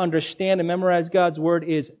time to understand and memorize God's Word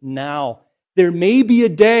is now. There may be a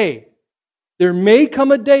day, there may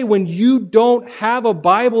come a day when you don't have a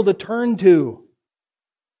Bible to turn to.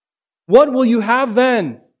 What will you have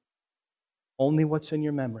then? Only what's in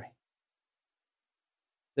your memory.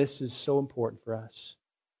 This is so important for us.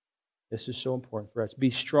 This is so important for us. Be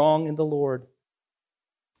strong in the Lord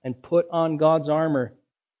and put on God's armor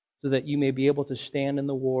so that you may be able to stand in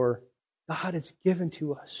the war. God has given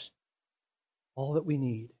to us all that we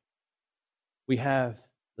need. We have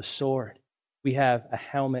the sword. We have a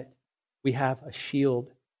helmet. We have a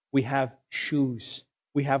shield. We have shoes.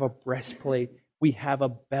 We have a breastplate. We have a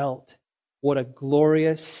belt. What a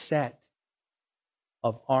glorious set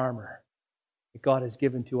of armor that God has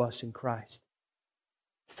given to us in Christ.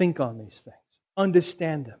 Think on these things.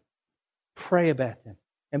 Understand them. Pray about them.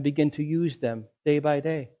 and begin to use them day by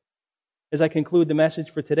day. As I conclude the message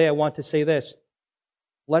for today, I want to say this.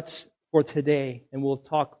 For today, and we'll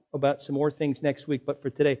talk about some more things next week, but for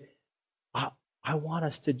today, I want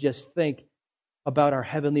us to just think about our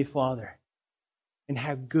Heavenly Father and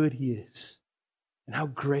how good He is and how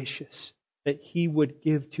gracious that He would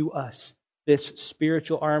give to us this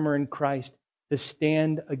spiritual armor in Christ to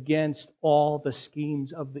stand against all the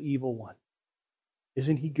schemes of the evil one.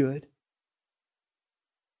 Isn't He good?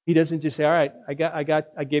 He doesn't just say, all right,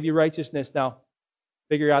 I gave you righteousness, now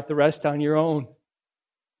figure out the rest on your own.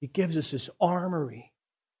 He gives us this armory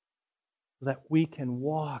so that we can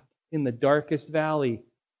walk in the darkest valley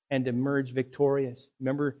and emerge victorious.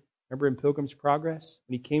 Remember in Pilgrim's Progress,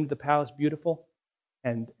 when he came to the Palace Beautiful,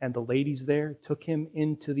 and the ladies there took him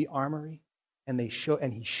into the armory, and they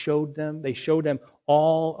showed them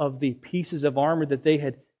all of the pieces of armor that they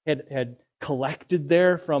had collected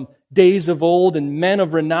there from days of old and men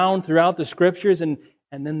of renown throughout the Scriptures, and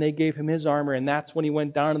then they gave him his armor, and that's when he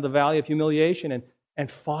went down to the valley of humiliation and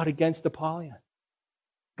fought against Apollyon.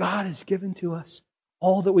 God has given to us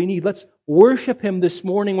all that we need. Let's worship Him this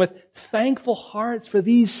morning with thankful hearts for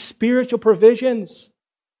these spiritual provisions.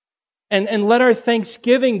 And let our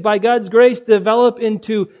thanksgiving, by God's grace, develop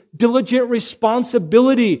into diligent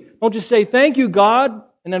responsibility. Don't just say, thank you, God,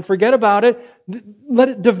 and then forget about it. Let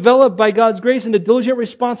it develop by God's grace into diligent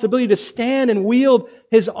responsibility to stand and wield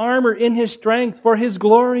His armor in His strength for His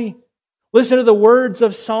glory. Listen to the words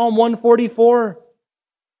of Psalm 144.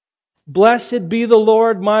 Blessed be the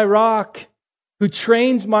Lord, my rock, who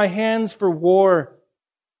trains my hands for war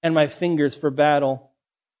and my fingers for battle.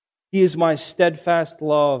 He is my steadfast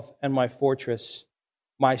love and my fortress,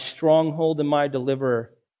 my stronghold and my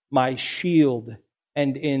deliverer, my shield,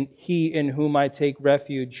 and He in whom I take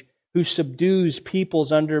refuge, who subdues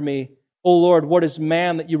peoples under me. O Lord, what is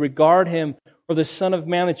man that you regard him, or the Son of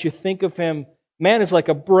Man that you think of him? Man is like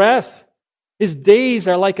a breath. His days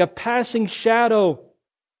are like a passing shadow.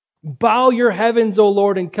 Bow your heavens, O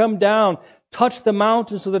Lord, and come down. Touch the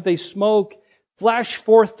mountains so that they smoke. Flash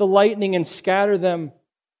forth the lightning and scatter them.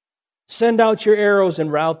 Send out your arrows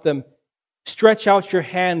and rout them. Stretch out your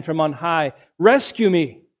hand from on high. Rescue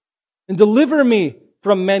me and deliver me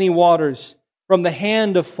from many waters, from the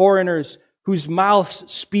hand of foreigners whose mouths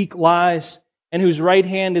speak lies and whose right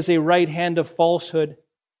hand is a right hand of falsehood.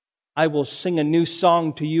 I will sing a new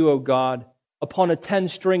song to you, O God. Upon a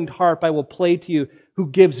 10-stringed harp I will play to you, who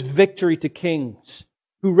gives victory to kings,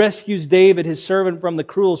 who rescues David, his servant, from the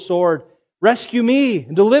cruel sword. Rescue me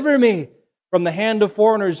and deliver me from the hand of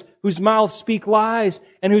foreigners whose mouths speak lies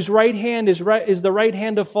and whose right hand is the right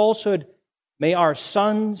hand of falsehood. May our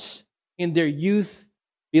sons in their youth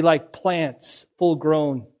be like plants full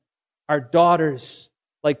grown, our daughters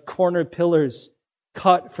like corner pillars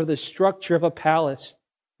cut for the structure of a palace.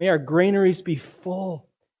 May our granaries be full,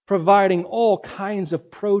 providing all kinds of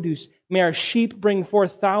produce. May our sheep bring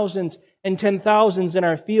forth thousands and 10,000s in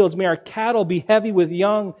our fields. May our cattle be heavy with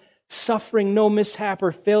young, suffering no mishap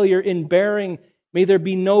or failure in bearing. May there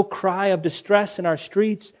be no cry of distress in our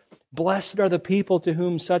streets. Blessed are the people to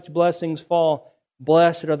whom such blessings fall.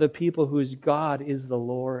 Blessed are the people whose God is the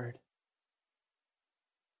Lord.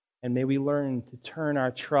 And may we learn to turn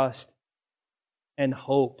our trust and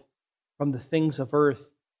hope from the things of earth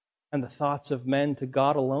and the thoughts of men to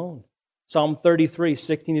God alone. Psalm 33,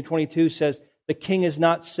 16-22 says, the king is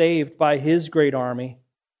not saved by his great army.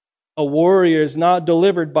 A warrior is not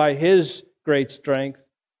delivered by his great strength.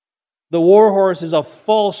 The war horse is a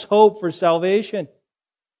false hope for salvation,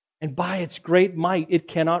 and by its great might it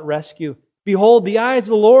cannot rescue. Behold, the eyes of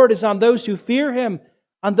the Lord is on those who fear Him,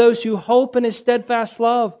 on those who hope in His steadfast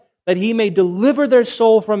love, that He may deliver their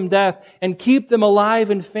soul from death and keep them alive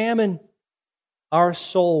in famine. Our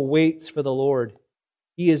soul waits for the Lord.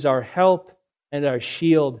 He is our help and our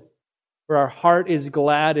shield, for our heart is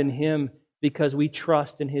glad in Him because we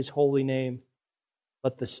trust in His holy name.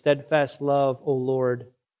 Let the steadfast love, O Lord,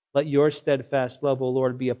 let your steadfast love, O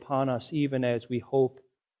Lord, be upon us even as we hope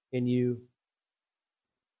in you.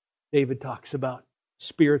 David talks about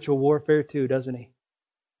spiritual warfare too, doesn't he?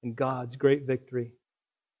 And God's great victory.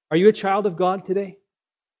 Are you a child of God today?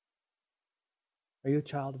 Are you a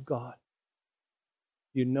child of God?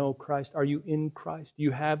 Do you know Christ? Are you in Christ? Do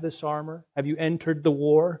you have this armor? Have you entered the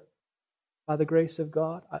war by the grace of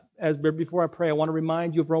God? Before I pray, I want to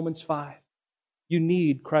remind you of Romans 5. You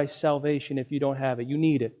need Christ's salvation if you don't have it. You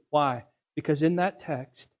need it. Why? Because in that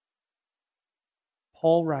text,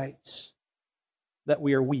 Paul writes that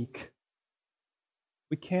we are weak.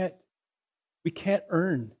 We can't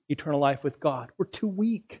earn eternal life with God. We're too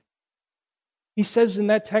weak. He says in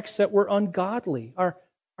that text that we're ungodly. Our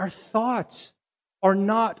thoughts are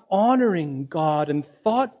not honoring God and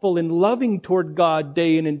thoughtful and loving toward God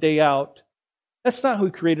day in and day out. That's not who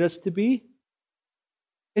He created us to be.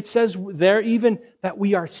 It says there even that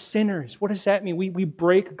we are sinners. What does that mean? We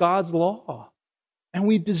break God's law. And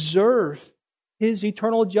we deserve His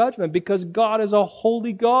eternal judgment because God is a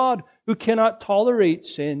holy God who cannot tolerate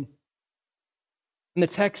sin. And the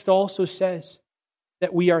text also says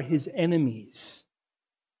that we are His enemies.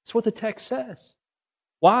 That's what the text says.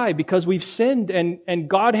 Why? Because we've sinned and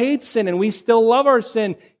God hates sin and we still love our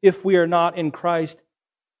sin if we are not in Christ.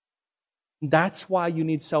 That's why you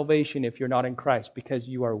need salvation if you're not in Christ, because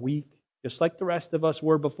you are weak, just like the rest of us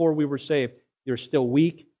were before we were saved. You're still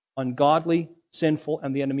weak, ungodly, sinful,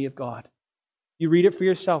 and the enemy of God. You read it for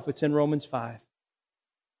yourself. It's in Romans 5.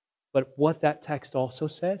 But what that text also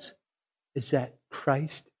says is that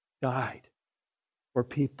Christ died for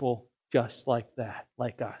people just like that,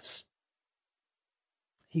 like us.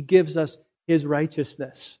 He gives us His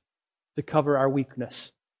righteousness to cover our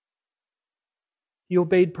weakness. He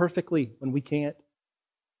obeyed perfectly when we can't.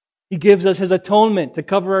 He gives us His atonement to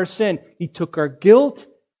cover our sin. He took our guilt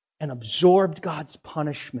and absorbed God's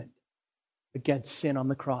punishment against sin on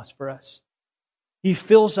the cross for us. He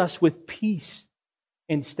fills us with peace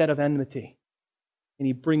instead of enmity. And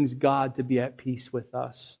He brings God to be at peace with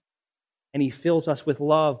us. And He fills us with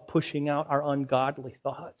love, pushing out our ungodly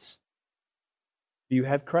thoughts. Do you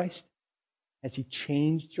have Christ? Has He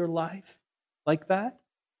changed your life like that?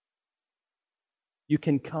 You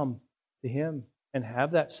can come to Him and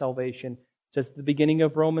have that salvation. It says at the beginning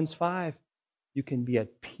of Romans 5, you can be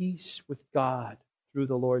at peace with God through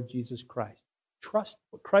the Lord Jesus Christ. Trust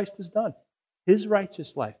what Christ has done. His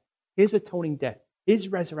righteous life, His atoning death, His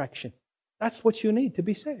resurrection. That's what you need to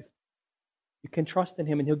be saved. You can trust in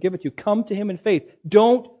Him and He'll give it to you. Come to Him in faith.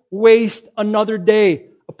 Don't waste another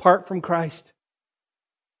day apart from Christ.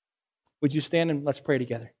 Would you stand and let's pray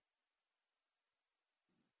together?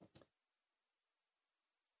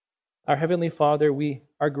 Our Heavenly Father, we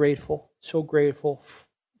are grateful, so grateful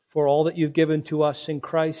for all that You've given to us in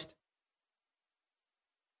Christ.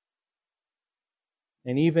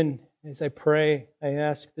 And even as I pray, I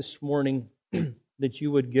ask this morning that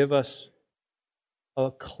You would give us a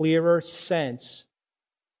clearer sense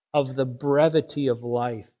of the brevity of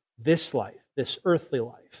life, this earthly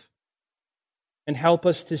life, and help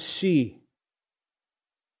us to see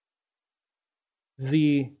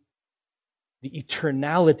the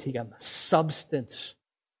eternality and the substance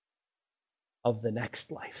of the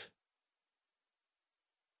next life.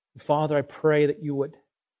 Father, I pray that You would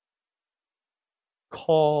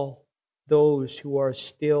call those who are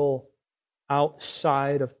still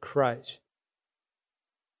outside of Christ.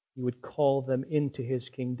 You would call them into His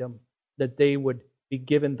kingdom, that they would be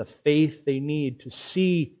given the faith they need to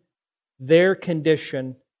see their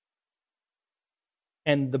condition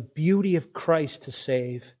and the beauty of Christ to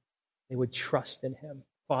save. They would trust in Him.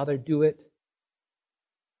 Father, do it.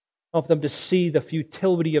 Help them to see the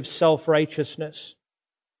futility of self-righteousness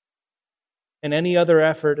and any other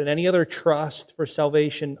effort and any other trust for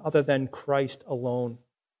salvation other than Christ alone.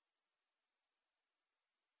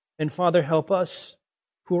 And Father, help us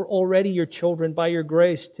who are already Your children by Your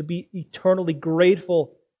grace to be eternally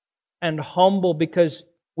grateful and humble because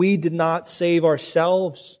we did not save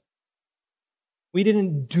ourselves. We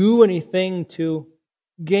didn't do anything to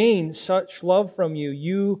gain such love from You.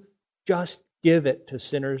 You just give it to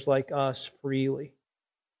sinners like us freely.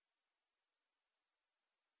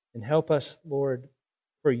 And help us, Lord,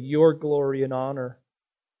 for Your glory and honor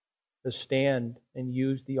to stand and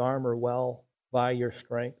use the armor well by Your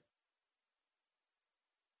strength.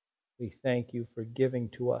 We thank You for giving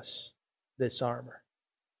to us this armor.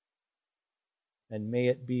 And may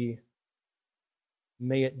it be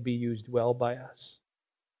used well by us.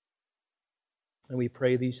 And we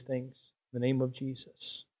pray these things in the name of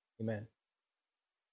Jesus. Amen.